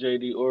him as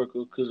JD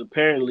Oracle because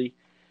apparently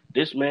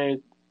this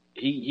man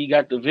he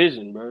got the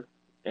vision, bro.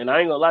 And I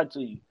ain't gonna lie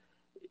to you,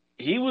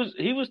 he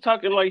was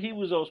talking like he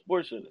was on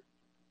SportsCenter.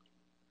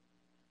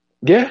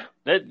 Yeah,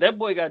 that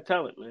boy got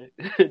talent, man.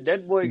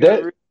 That boy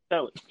got real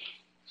talent.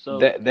 So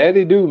that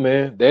he do,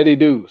 man. That he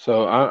do.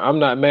 So I'm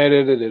not mad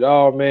at it at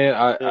all, man.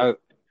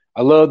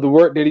 I love the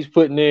work that he's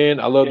putting in.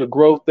 I love the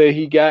growth that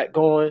he got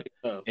going,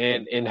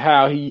 and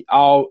how he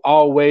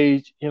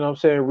always, you know what I'm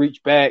saying,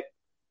 reach back.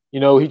 You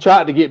know, he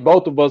tried to get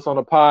both of us on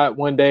a pod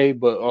one day,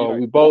 but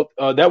we both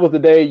that was the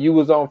day you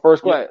was on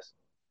First Class.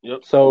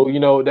 Yep. So, you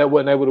know, that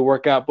wasn't able to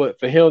work out. But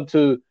for him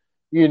to,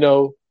 you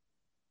know,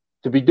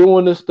 to be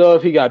doing this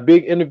stuff. He got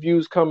big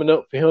interviews coming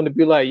up for him to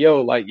be like,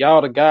 yo, like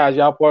y'all the guys,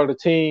 y'all part of the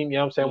team. You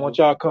know what I'm saying? Once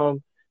y'all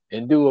come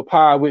and do a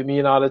pod with me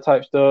and all that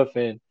type stuff.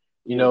 And,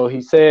 you know,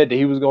 he said that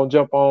he was going to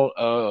jump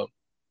on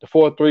the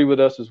 4-3 with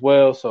us as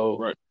well.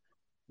 So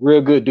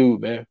real good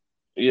dude, man.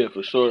 Yeah,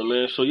 for sure,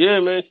 man. So, yeah,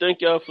 man,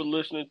 thank y'all for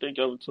listening. Thank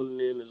y'all for tuning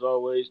in, as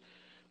always.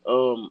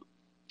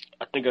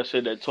 I think I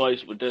said that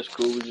twice, but that's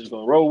cool. We're just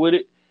going to roll with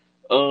it.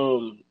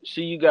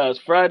 See you guys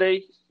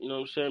Friday. You know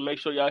what I'm saying? Make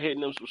sure y'all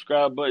hitting them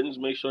subscribe buttons.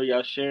 Make sure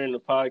y'all sharing the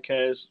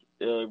podcast.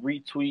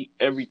 Retweet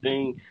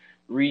everything.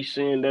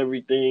 Resend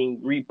everything.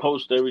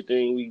 Repost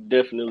everything. We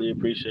definitely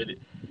appreciate it.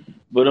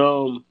 But,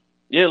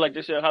 yeah, like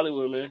they said,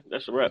 Hollywood, man,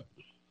 that's a wrap.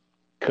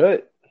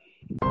 Cut.